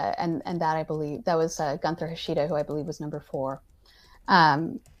 And that, I believe, that was Gunther Hashida, who I believe was number 4.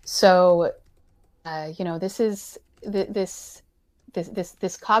 This is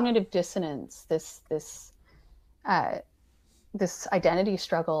this cognitive dissonance, this identity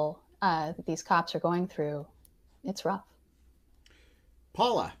struggle that these cops are going through. It's rough.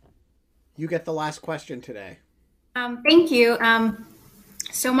 Paula, you get the last question today. Thank you.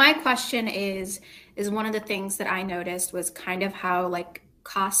 So my question is one of the things that I noticed was kind of how like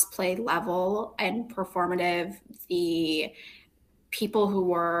cosplay level and performative the people who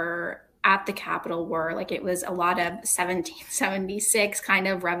were at the Capitol were. Like, it was a lot of 1776 kind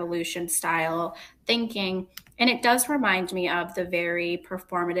of revolution style thinking. And it does remind me of the very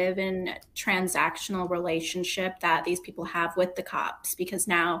performative and transactional relationship that these people have with the cops, because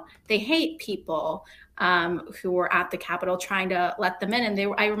now they hate people who were at the Capitol trying to let them in. And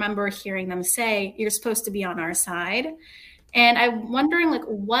I remember hearing them say, "You're supposed to be on our side." And I'm wondering, like,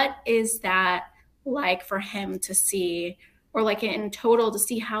 what is that like for him to see, or like in total to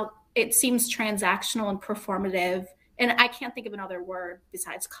see how it seems transactional and performative. And I can't think of another word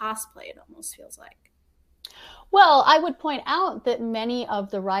besides cosplay, it almost feels like. Well, I would point out that many of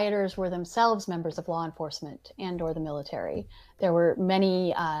the rioters were themselves members of law enforcement and or the military. There were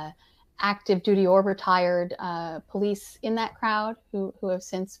many active duty or retired police in that crowd who have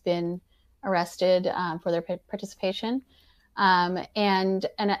since been arrested for their participation. And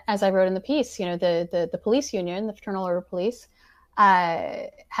as I wrote in the piece, the police union, the Fraternal Order of Police,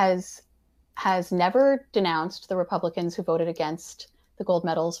 has never denounced the Republicans who voted against the gold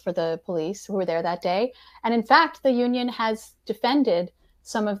medals for the police who were there that day. And in fact, the union has defended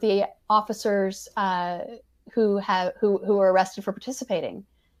some of the officers who were arrested for participating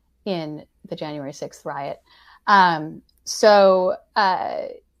in the January 6th riot. There's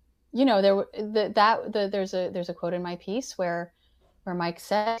a quote in my piece where Mike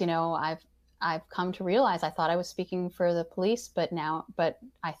said, I've come to realize, I thought I was speaking for the police, but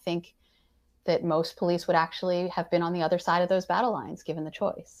I think that most police would actually have been on the other side of those battle lines given the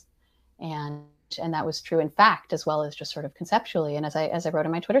choice. And that was true in fact, as well as just sort of conceptually. And as I wrote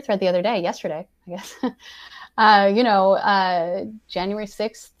in my Twitter thread yesterday, I guess, January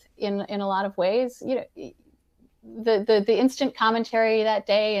 6th in a lot of ways, the instant commentary that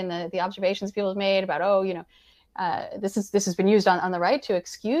day and the observations people have made about, this has been used on the right to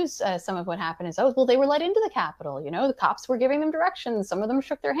excuse some of what happened is, they were let into the Capitol. The cops were giving them directions. Some of them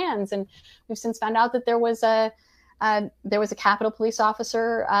shook their hands. And we've since found out that there was a Capitol police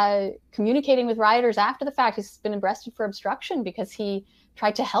officer communicating with rioters after the fact. He's been arrested for obstruction because he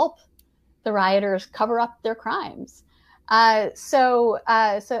tried to help the rioters cover up their crimes. And what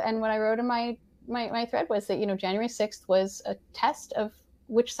I wrote in my thread was that, January 6th was a test of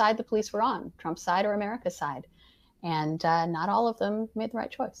which side the police were on, Trump's side or America's side. And not all of them made the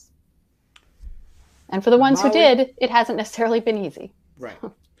right choice. And for the ones who did, it hasn't necessarily been easy. Right.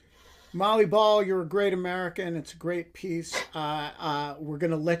 Molly Ball, you're a great American. It's a great piece. We're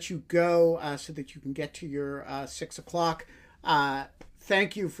going to let you go so that you can get to your 6 o'clock.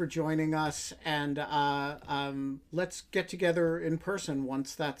 Thank you for joining us. And let's get together in person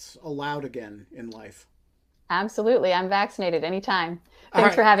once that's allowed again in life. Absolutely. I'm vaccinated anytime.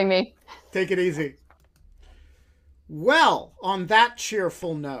 Thanks for having me. Take it easy. Well, on that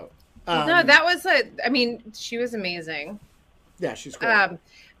cheerful note. No, that was she was amazing. Yeah, she's great. Oh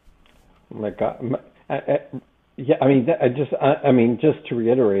my God. Just to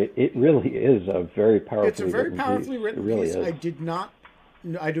reiterate, it really is a very powerfully It's a very powerfully written piece. Is. I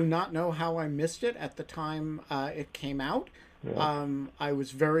do not know how I missed it at the time it came out. Yeah. I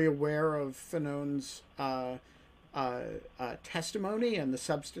was very aware of Fanone's testimony and the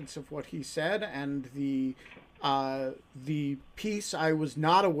substance of what he said, and the piece I was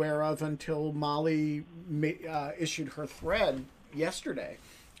not aware of until Molly issued her thread yesterday.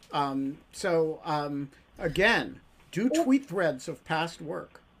 Again, do tweet threads of past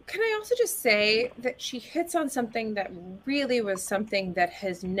work. Can I also just say that she hits on something that really was something that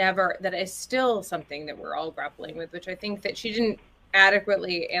is still something that we're all grappling with, which I think that she didn't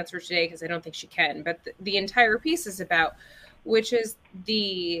adequately answer today because I don't think she can, but the entire piece is about, which is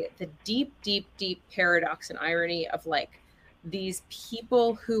the deep, deep, deep paradox and irony of like these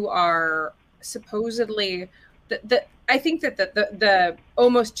people who are supposedly I think that the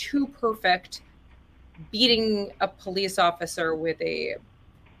almost too perfect beating a police officer with a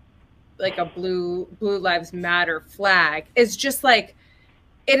blue Lives Matter flag is just like,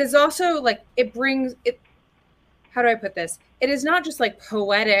 it is also like, it brings it. how do I put this? It is not just like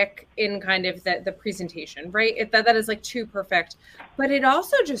poetic in kind of the presentation, right? That is like too perfect, but it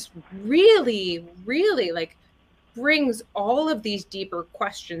also just really, really like brings all of these deeper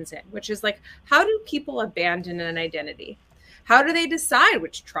questions in, which is like, how do people abandon an identity? How do they decide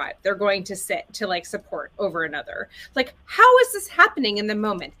which tribe they're going to sit to like support over another? Like, how is this happening in the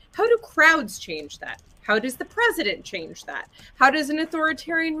moment? How do crowds change that? How does the president change that? How does an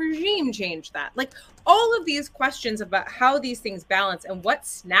authoritarian regime change that? Like all of these questions about how these things balance and what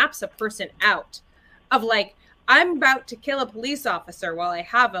snaps a person out of like, I'm about to kill a police officer while I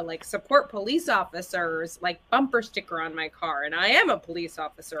have a like support police officers like bumper sticker on my car, and I am a police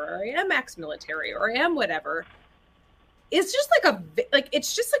officer, or I am ex-military, or I am whatever. It's just like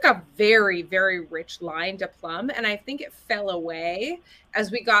a very, very rich line to plumb. And I think it fell away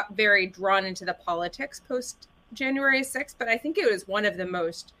as we got very drawn into the politics post January 6th. But I think it was one of the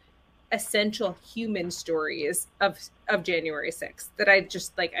most essential human stories of January 6th that I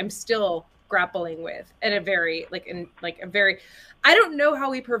just like, I'm still grappling with at a very, I don't know how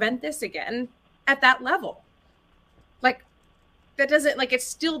we prevent this again at that level. Like, that doesn't, like, it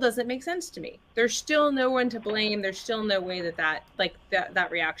still doesn't make sense to me. There's still no one to blame. There's still no way that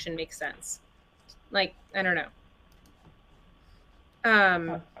reaction makes sense. Like, I don't know.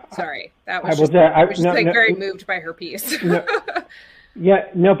 Sorry, that was very moved by her piece.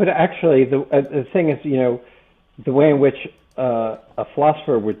 But actually the thing is, you know, the way in which a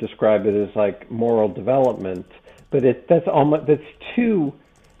philosopher would describe it is like moral development, but it's too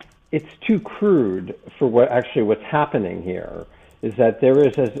crude for what's happening here. Is that there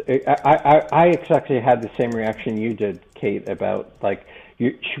is, I actually had the same reaction you did, Kate, about like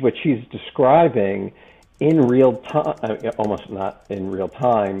what she's describing in real time, almost not in real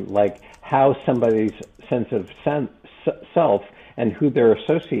time, like how somebody's sense of self and who they're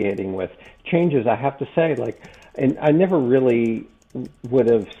associating with changes. I have to say, like, and I never really would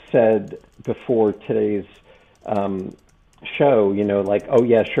have said before today's show, you know, like, oh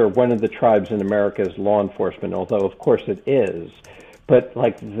yeah, sure, one of the tribes in America is law enforcement, although of course it is. But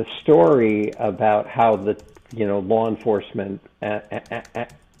like the story about how the, you know, law enforcement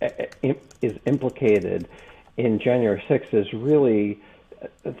is implicated in January 6th is really,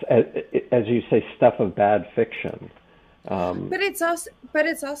 as you say, stuff of bad fiction. But it's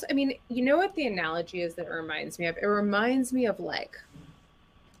also, I mean, you know what the analogy is that it reminds me of? It reminds me of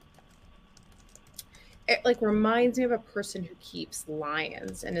reminds me of a person who keeps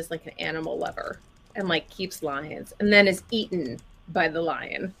lions and is like an animal lover and like keeps lions and then is eaten by the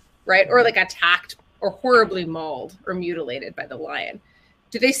lion, right? Or like attacked or horribly mauled or mutilated by the lion.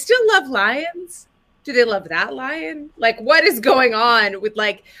 Do they still love lions? Do they love that lion? Like, what is going on with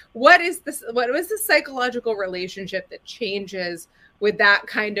like, what was the psychological relationship that changes with that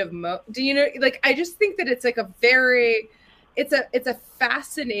kind of do you know, like, I just think that it's like it's a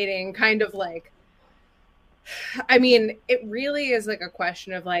fascinating kind of like, I mean, it really is like a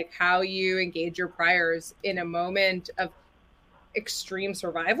question of like how you engage your priors in a moment of extreme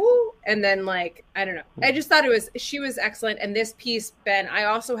survival. And then like, I don't know. I just thought she was excellent. And this piece, Ben, I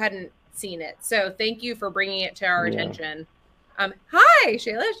also hadn't seen it. So thank you for bringing it to our attention. Hi,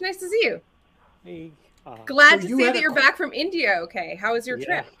 Shailesh. Nice to see you. Hey. Glad to see that you're back from India. Okay. How was your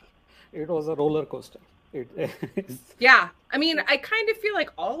trip? It was a roller coaster. Yeah. I mean, I kind of feel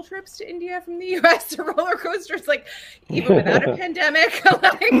like all trips to India from the US are roller coasters, like even without a pandemic.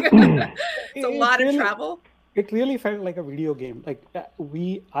 Like, it's a lot of travel. It really felt like a video game. Like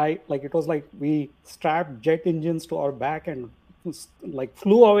it was like we strapped jet engines to our back and like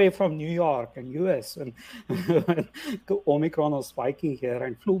flew away from New York and US and Omicron was spiking here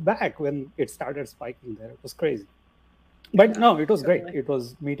and flew back when it started spiking there. It was crazy. But no, it was great. It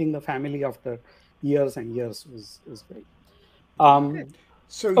was meeting the family after years and years was great.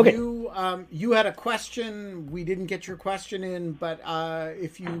 So okay. You had a question. We didn't get your question in, but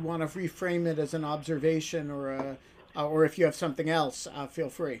if you want to reframe it as an observation or if you have something else, feel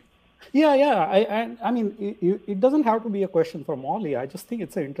free. Yeah. I mean, it doesn't have to be a question for Molly. I just think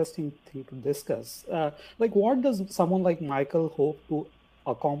it's an interesting thing to discuss. Like, what does someone like Michael hope to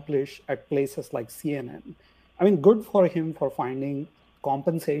accomplish at places like CNN? I mean, good for him for finding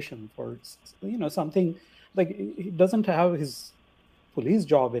compensation for, you know, something like he doesn't have his police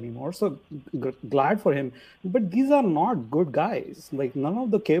job anymore, so glad for him. But these are not good guys. Like, none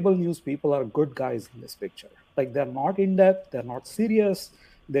of the cable news people are good guys in this picture. Like, they're not in depth, they're not serious,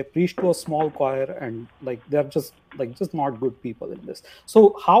 they preach to a small choir, and like they're just not good people in this.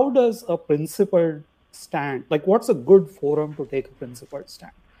 So how does a principled stand, like what's a good forum to take a principled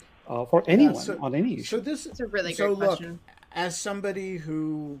stand for anyone on any issue? So this is a really great question. Look, as somebody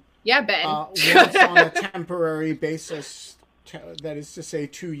who Yeah, Ben. Once on a temporary basis, that is to say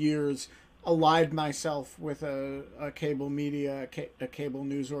 2 years, allied myself with a cable media, a cable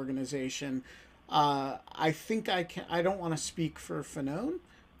news organization. I think I don't want to speak for Fanone,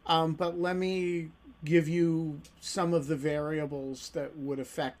 but let me give you some of the variables that would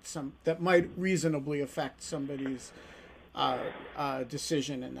affect that might reasonably affect somebody's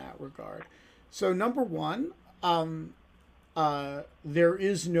decision in that regard. So number one, there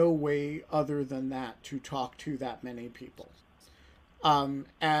is no way other than that to talk to that many people.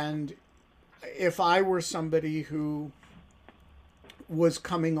 And if I were somebody who was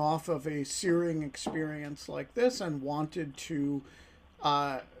coming off of a searing experience like this and wanted to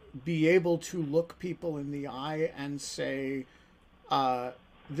be able to look people in the eye and say,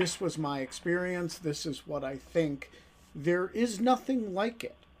 this was my experience, this is what I think, there is nothing like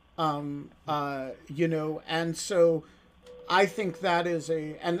it. And so I think that is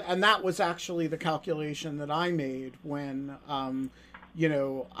and that was actually the calculation that I made when,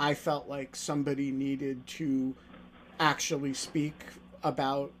 I felt like somebody needed to actually speak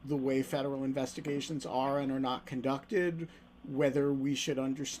about the way federal investigations are and are not conducted, whether we should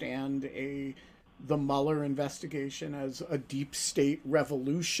understand the Mueller investigation as a deep state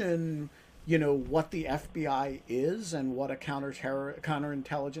revolution, what the FBI is and what a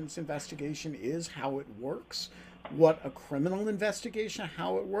counterintelligence investigation is, how it works, what a criminal investigation,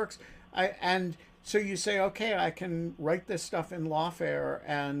 how it works. And so you say, okay, I can write this stuff in Lawfare,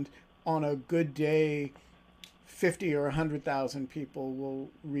 and on a good day, 50 or 100,000 people will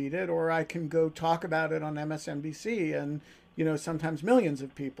read it, or I can go talk about it on MSNBC, and sometimes millions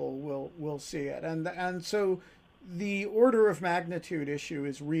of people will see it. And so the order of magnitude issue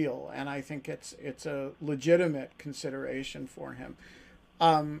is real, and I think it's a legitimate consideration for him.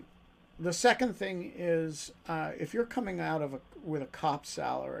 The second thing is, if you're coming out with a cop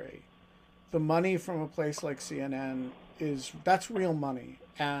salary, the money from a place like CNN that's real money.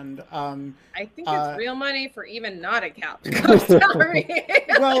 And I think it's real money for even not a cop salary.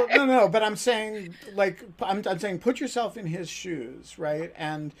 Well, no, but I'm saying, I'm saying, put yourself in his shoes, right?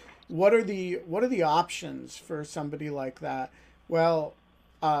 And what are the options for somebody like that? Well,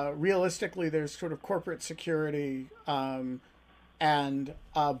 realistically, there's sort of corporate security, but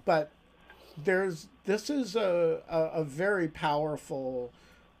this is a very powerful,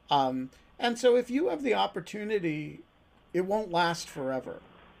 and so if you have the opportunity, it won't last forever,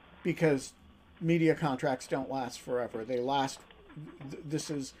 because media contracts don't last forever. They last. This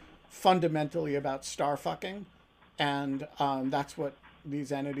is fundamentally about star fucking, and that's what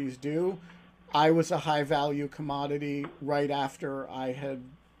these entities do. I was a high value commodity right after I had,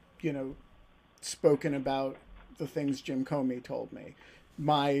 spoken about the things Jim Comey told me.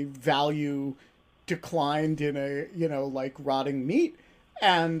 My value declined in like rotting meat.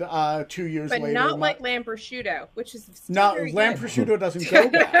 And 2 years later, but not like lamb prosciutto, which is not lamb prosciutto doesn't go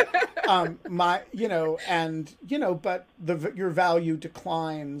bad. But your value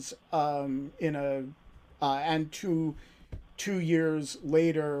declines and 2 years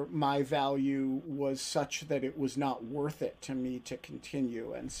later, my value was such that it was not worth it to me to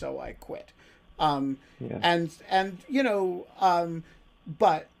continue, and so I quit.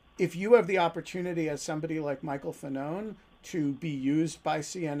 But if you have the opportunity as somebody like Michael Fanone to be used by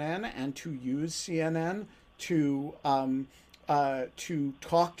CNN and to use CNN to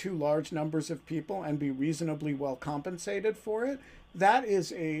talk to large numbers of people and be reasonably well compensated for it, that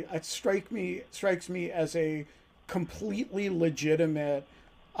is it strikes me as a completely legitimate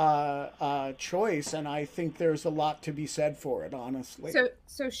choice, and I think there's a lot to be said for it, honestly. So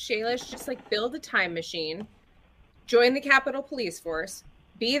Shailesh, just build a time machine, join the Capitol Police Force,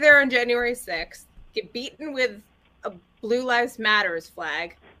 be there on January 6th, get beaten with a Blue Lives Matters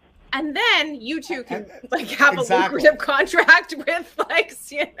flag, and then you two can have a lucrative contract with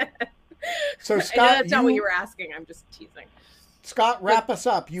CNN. So Scott, I know that's not what you were asking. I'm just teasing. Scott, wrap us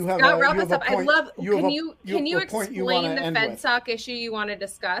up. You have wrap a us up. point. Can you explain the FedSoc issue you want to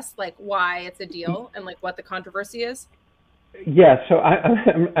discuss, why it's a deal and what the controversy is? Yeah, so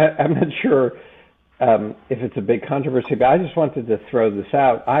I'm not sure if it's a big controversy, but I just wanted to throw this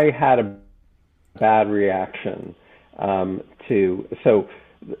out. I had a bad reaction the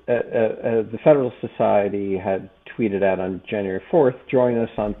Federalist Society had tweeted out on January 4th, join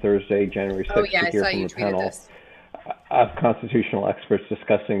us on Thursday, January 6th, to hear from a panel of constitutional experts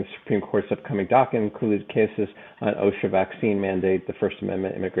discussing the Supreme Court's upcoming docket, included cases on OSHA vaccine mandate, the First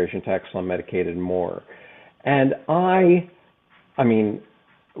Amendment, immigration tax law, Medicaid, and more. And I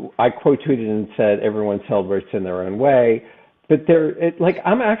quote tweeted and said, everyone celebrates in their own way. But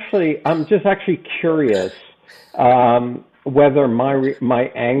I'm just actually curious whether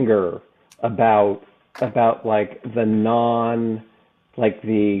my anger about like the like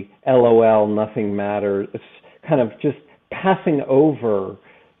the LOL, nothing matters, it's kind of just passing over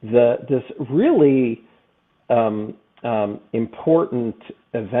this really important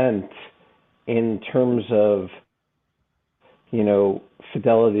event in terms of,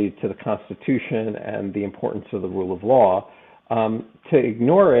 fidelity to the Constitution and the importance of the rule of law. To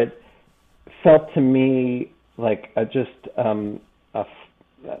ignore it felt to me like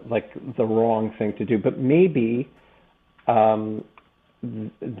like the wrong thing to do. But maybe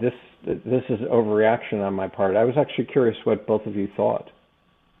this is overreaction on my part. I was actually curious what both of you thought.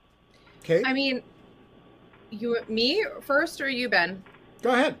 Okay. I mean, me first or you, Ben? Go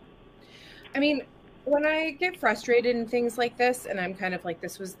ahead. I mean, when I get frustrated in things like this, and I'm kind of like,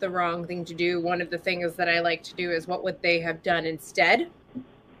 this was the wrong thing to do, one of the things that I like to do is what would they have done instead?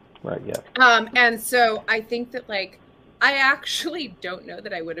 Right, yeah. And so I think that, like, I actually don't know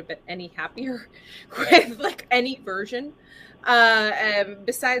that I would have been any happier with, like, any version,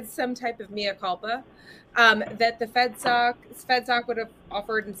 besides some type of mea culpa, that the FedSoc would have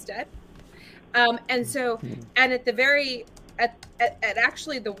offered instead. And so, and at the very, at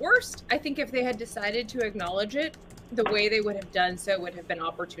actually the worst, I think if they had decided to acknowledge it, the way they would have done so would have been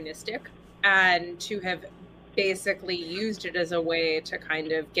opportunistic and to have basically used it as a way to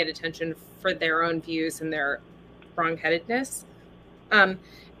kind of get attention for their own views and their wrongheadedness,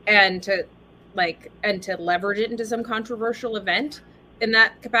 and to leverage it into some controversial event in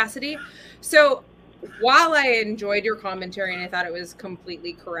that capacity. So while I enjoyed your commentary and I thought it was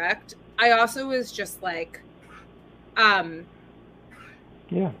completely correct, I also was just like,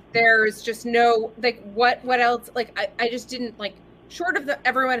 there's just no, like, what else? Like, I just didn't, like, short of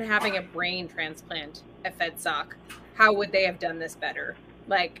everyone having a brain transplant at FedSoc, how would they have done this better?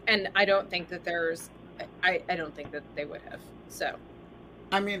 Like, and I don't think that I don't think that they would have. So,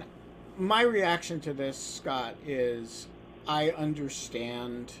 I mean, my reaction to this, Scott, is I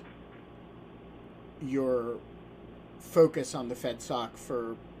understand your focus on the FedSoc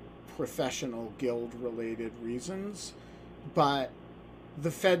for professional guild-related reasons, but the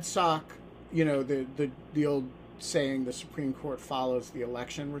FedSoc, the old saying, the Supreme Court follows the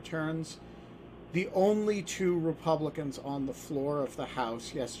election returns. The only two Republicans on the floor of the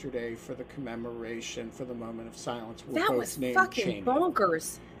House yesterday for the commemoration, for the moment of silence, were both named Cheney. That was fucking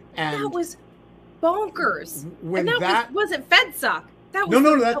bonkers. And that was bonkers. When and that wasn't FedSoc. That was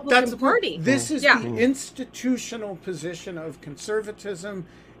no, the Republican that's the Party. This is the institutional position of conservatism.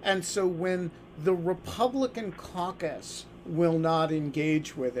 And so when the Republican caucus will not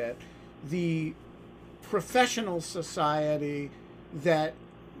engage with it, the professional society that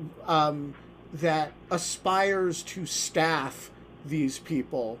aspires to staff these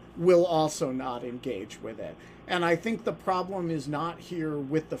people will also not engage with it. And I think the problem is not here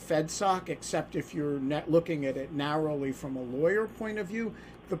with the FedSoc, except if you're looking at it narrowly from a lawyer point of view.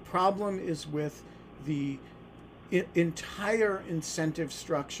 The problem is with the entire incentive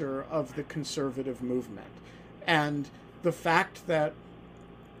structure of the conservative movement. And the fact that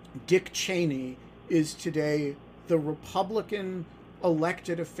Dick Cheney is today the Republican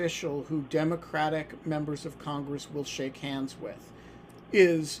elected official who Democratic members of Congress will shake hands with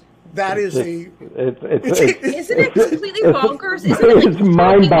isn't it completely bonkers? It's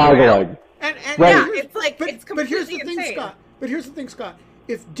mind-boggling. And right. Yeah, it's like, it's completely but here's the insane. thing, Scott. But here's the thing, Scott.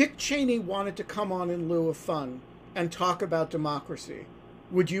 If Dick Cheney wanted to come on in lieu of fun and talk about democracy,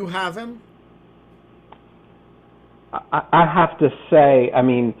 would you have him? I have to say, I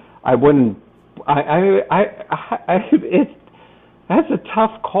mean, I wouldn't. That's a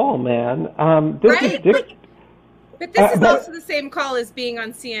tough call, man. Right? But this is also the same call as being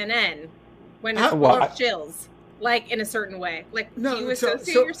on CNN when it's full of chills, like, in a certain way. Like, do you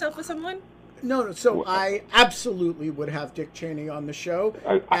associate yourself with someone? No. So I absolutely would have Dick Cheney on the show,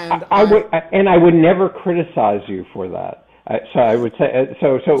 and I would never criticize you for that. So I would say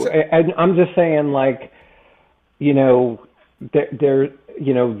and I'm just saying, like, we live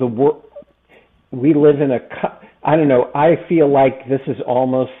in I don't know. I feel like this is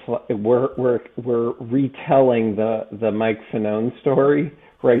almost we're retelling the Mike Fanone story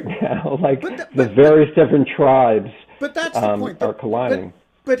right now, like the various different tribes. But that's the point. Are colliding.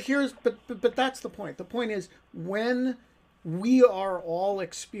 But that's the point. The point is, when we are all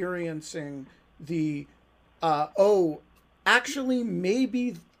experiencing the actually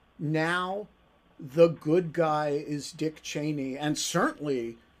maybe now the good guy is Dick Cheney, and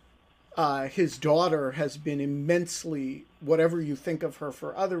certainly his daughter has been immensely, whatever you think of her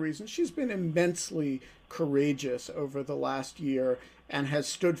for other reasons, she's been immensely courageous over the last year and has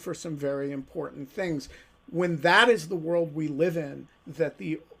stood for some very important things. when that is the world we live in, that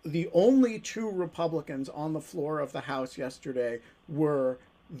the only two Republicans on the floor of the House yesterday were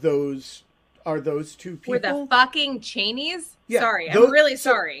those two people. Were the fucking Cheneys? Yeah, sorry, those, I'm really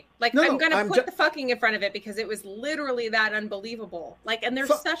sorry. Like, no, I'm gonna put the fucking in front of it because it was literally that unbelievable. Like, and they're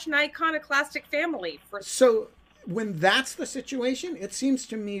such an iconoclastic family. So when that's the situation, it seems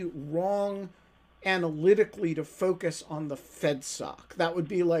to me wrong analytically to focus on the FedSoc. That would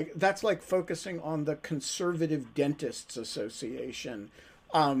be like, that's like focusing on the Conservative Dentists Association.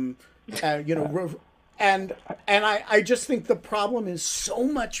 And I just think the problem is so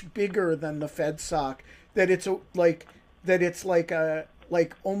much bigger than the FedSoc that it's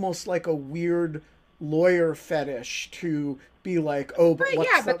almost like a weird lawyer fetish to be like, oh, but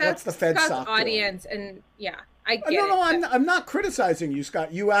what's the FedSoc Scott's audience doing? And yeah, I get it. I'm not criticizing you,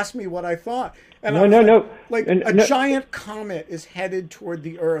 Scott. You asked me what I thought, and no. Giant comet is headed toward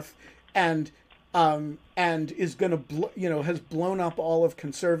the Earth, and is going to has blown up all of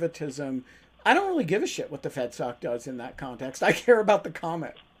conservatism. I don't really give a shit what the FedSoc does in that context. I care about the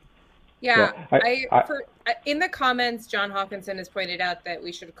comet. Yeah, in the comments, John Hawkinson has pointed out that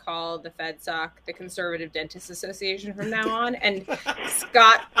we should call the FedSoc the Conservative Dentists Association from now on. And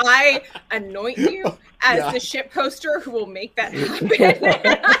Scott, I anoint you as the shit poster who will make that happen.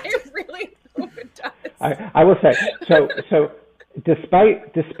 And I really hope it does. I will say so.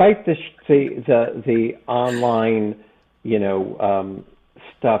 Despite the online,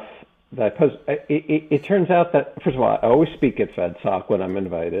 stuff that I post, it turns out that, first of all, I always speak at FedSoc when I'm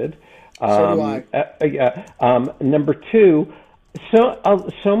invited. So do I. Number two,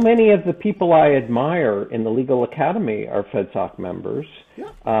 so many of the people I admire in the Legal Academy are FedSoc members.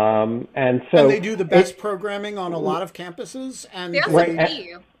 Yeah. And they do the best programming on a lot of campuses. And they also pay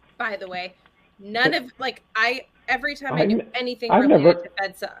you, by the way. Every time I do anything related to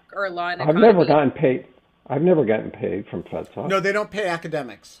FedSoc or law and economy. I've never gotten paid from FedSoc. No, they don't pay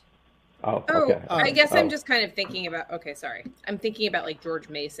academics. Oh, okay. I guess I'm just kind of thinking about, I'm thinking about like George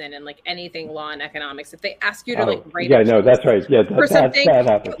Mason and like anything law and economics. If they ask you to write that's right. Yeah, for something,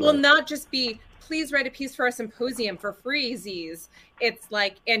 that it will not just be, please write a piece for our symposium for freezies. It's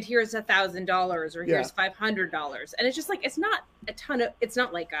like, and here's $1,000 or here's $500. And it's just like, it's not a ton of, it's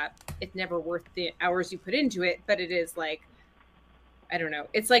not like it's never worth the hours you put into it, but it is like, I don't know.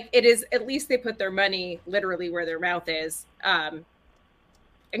 It's like, it is, at least they put their money literally where their mouth is.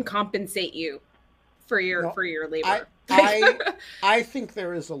 And compensate you for your labor. I think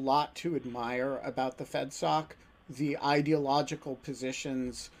there is a lot to admire about the FedSoc, the ideological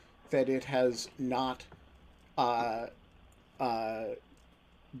positions that it has not it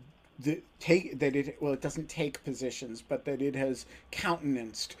doesn't take positions, but that it has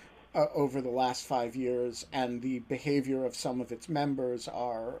countenanced over the last 5 years, and the behavior of some of its members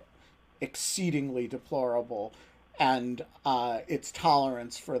are exceedingly deplorable. And its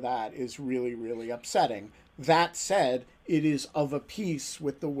tolerance for that is really, really upsetting. That said, it is of a piece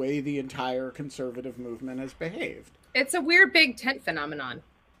with the way the entire conservative movement has behaved. It's a weird big tent phenomenon.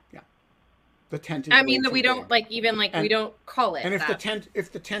 Yeah, the tent is. I mean, that we don't we don't call it. And if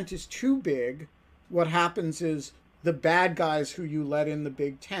the tent is too big, what happens is the bad guys who you let in the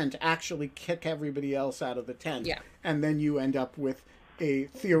big tent actually kick everybody else out of the tent. Yeah. And then you end up with a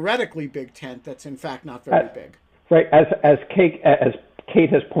theoretically big tent that's in fact not very big. Right, as Kate has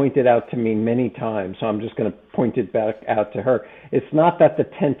pointed out to me many times, so I'm just going to point it back out to her. It's not that the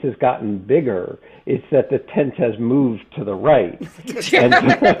tent has gotten bigger; it's that the tent has moved to the right.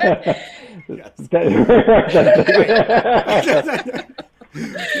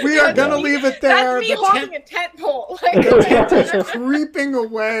 We are going to leave it there. That's me holding a tent pole. The tent is creeping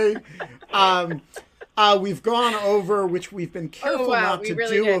away. We've gone over, which we've been careful not to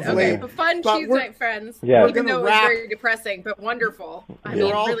do of late. But fun Tuesday, friends. Yeah. Even though it was very depressing, but wonderful.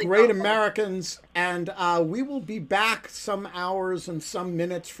 You're all really great Americans, and we will be back some hours and some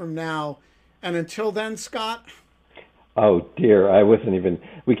minutes from now. And until then, Scott? Oh, dear.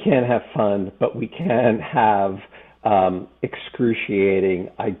 We can't have fun, but we can have excruciating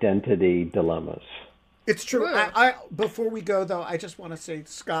identity dilemmas. It's true. I before we go, though, I just want to say,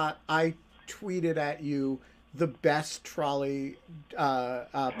 Scott, I tweeted at you the best trolley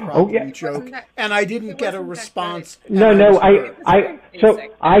problem joke, and I didn't get a response. I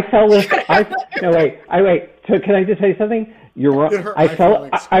fell asleep. Wait. So can I just say something? You're wrong.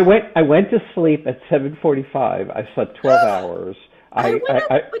 I went to sleep at 7:45. I slept 12 hours. I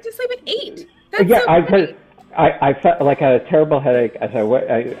went to sleep at 8. That's I felt like I had a terrible headache. As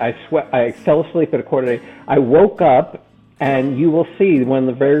I fell asleep at 7:45. I woke up. And you will see one of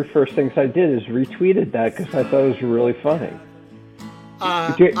the very first things I did is retweeted that because I thought it was really funny.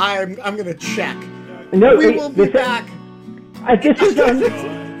 I'm going to check. No, We will be back.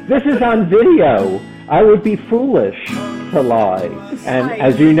 This is on video. I would be foolish to lie, and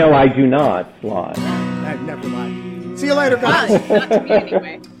as you know, I do not lie. I never lie. See you later, guys. Not to me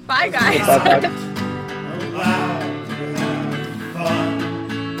anyway. Bye, guys. Bye-bye.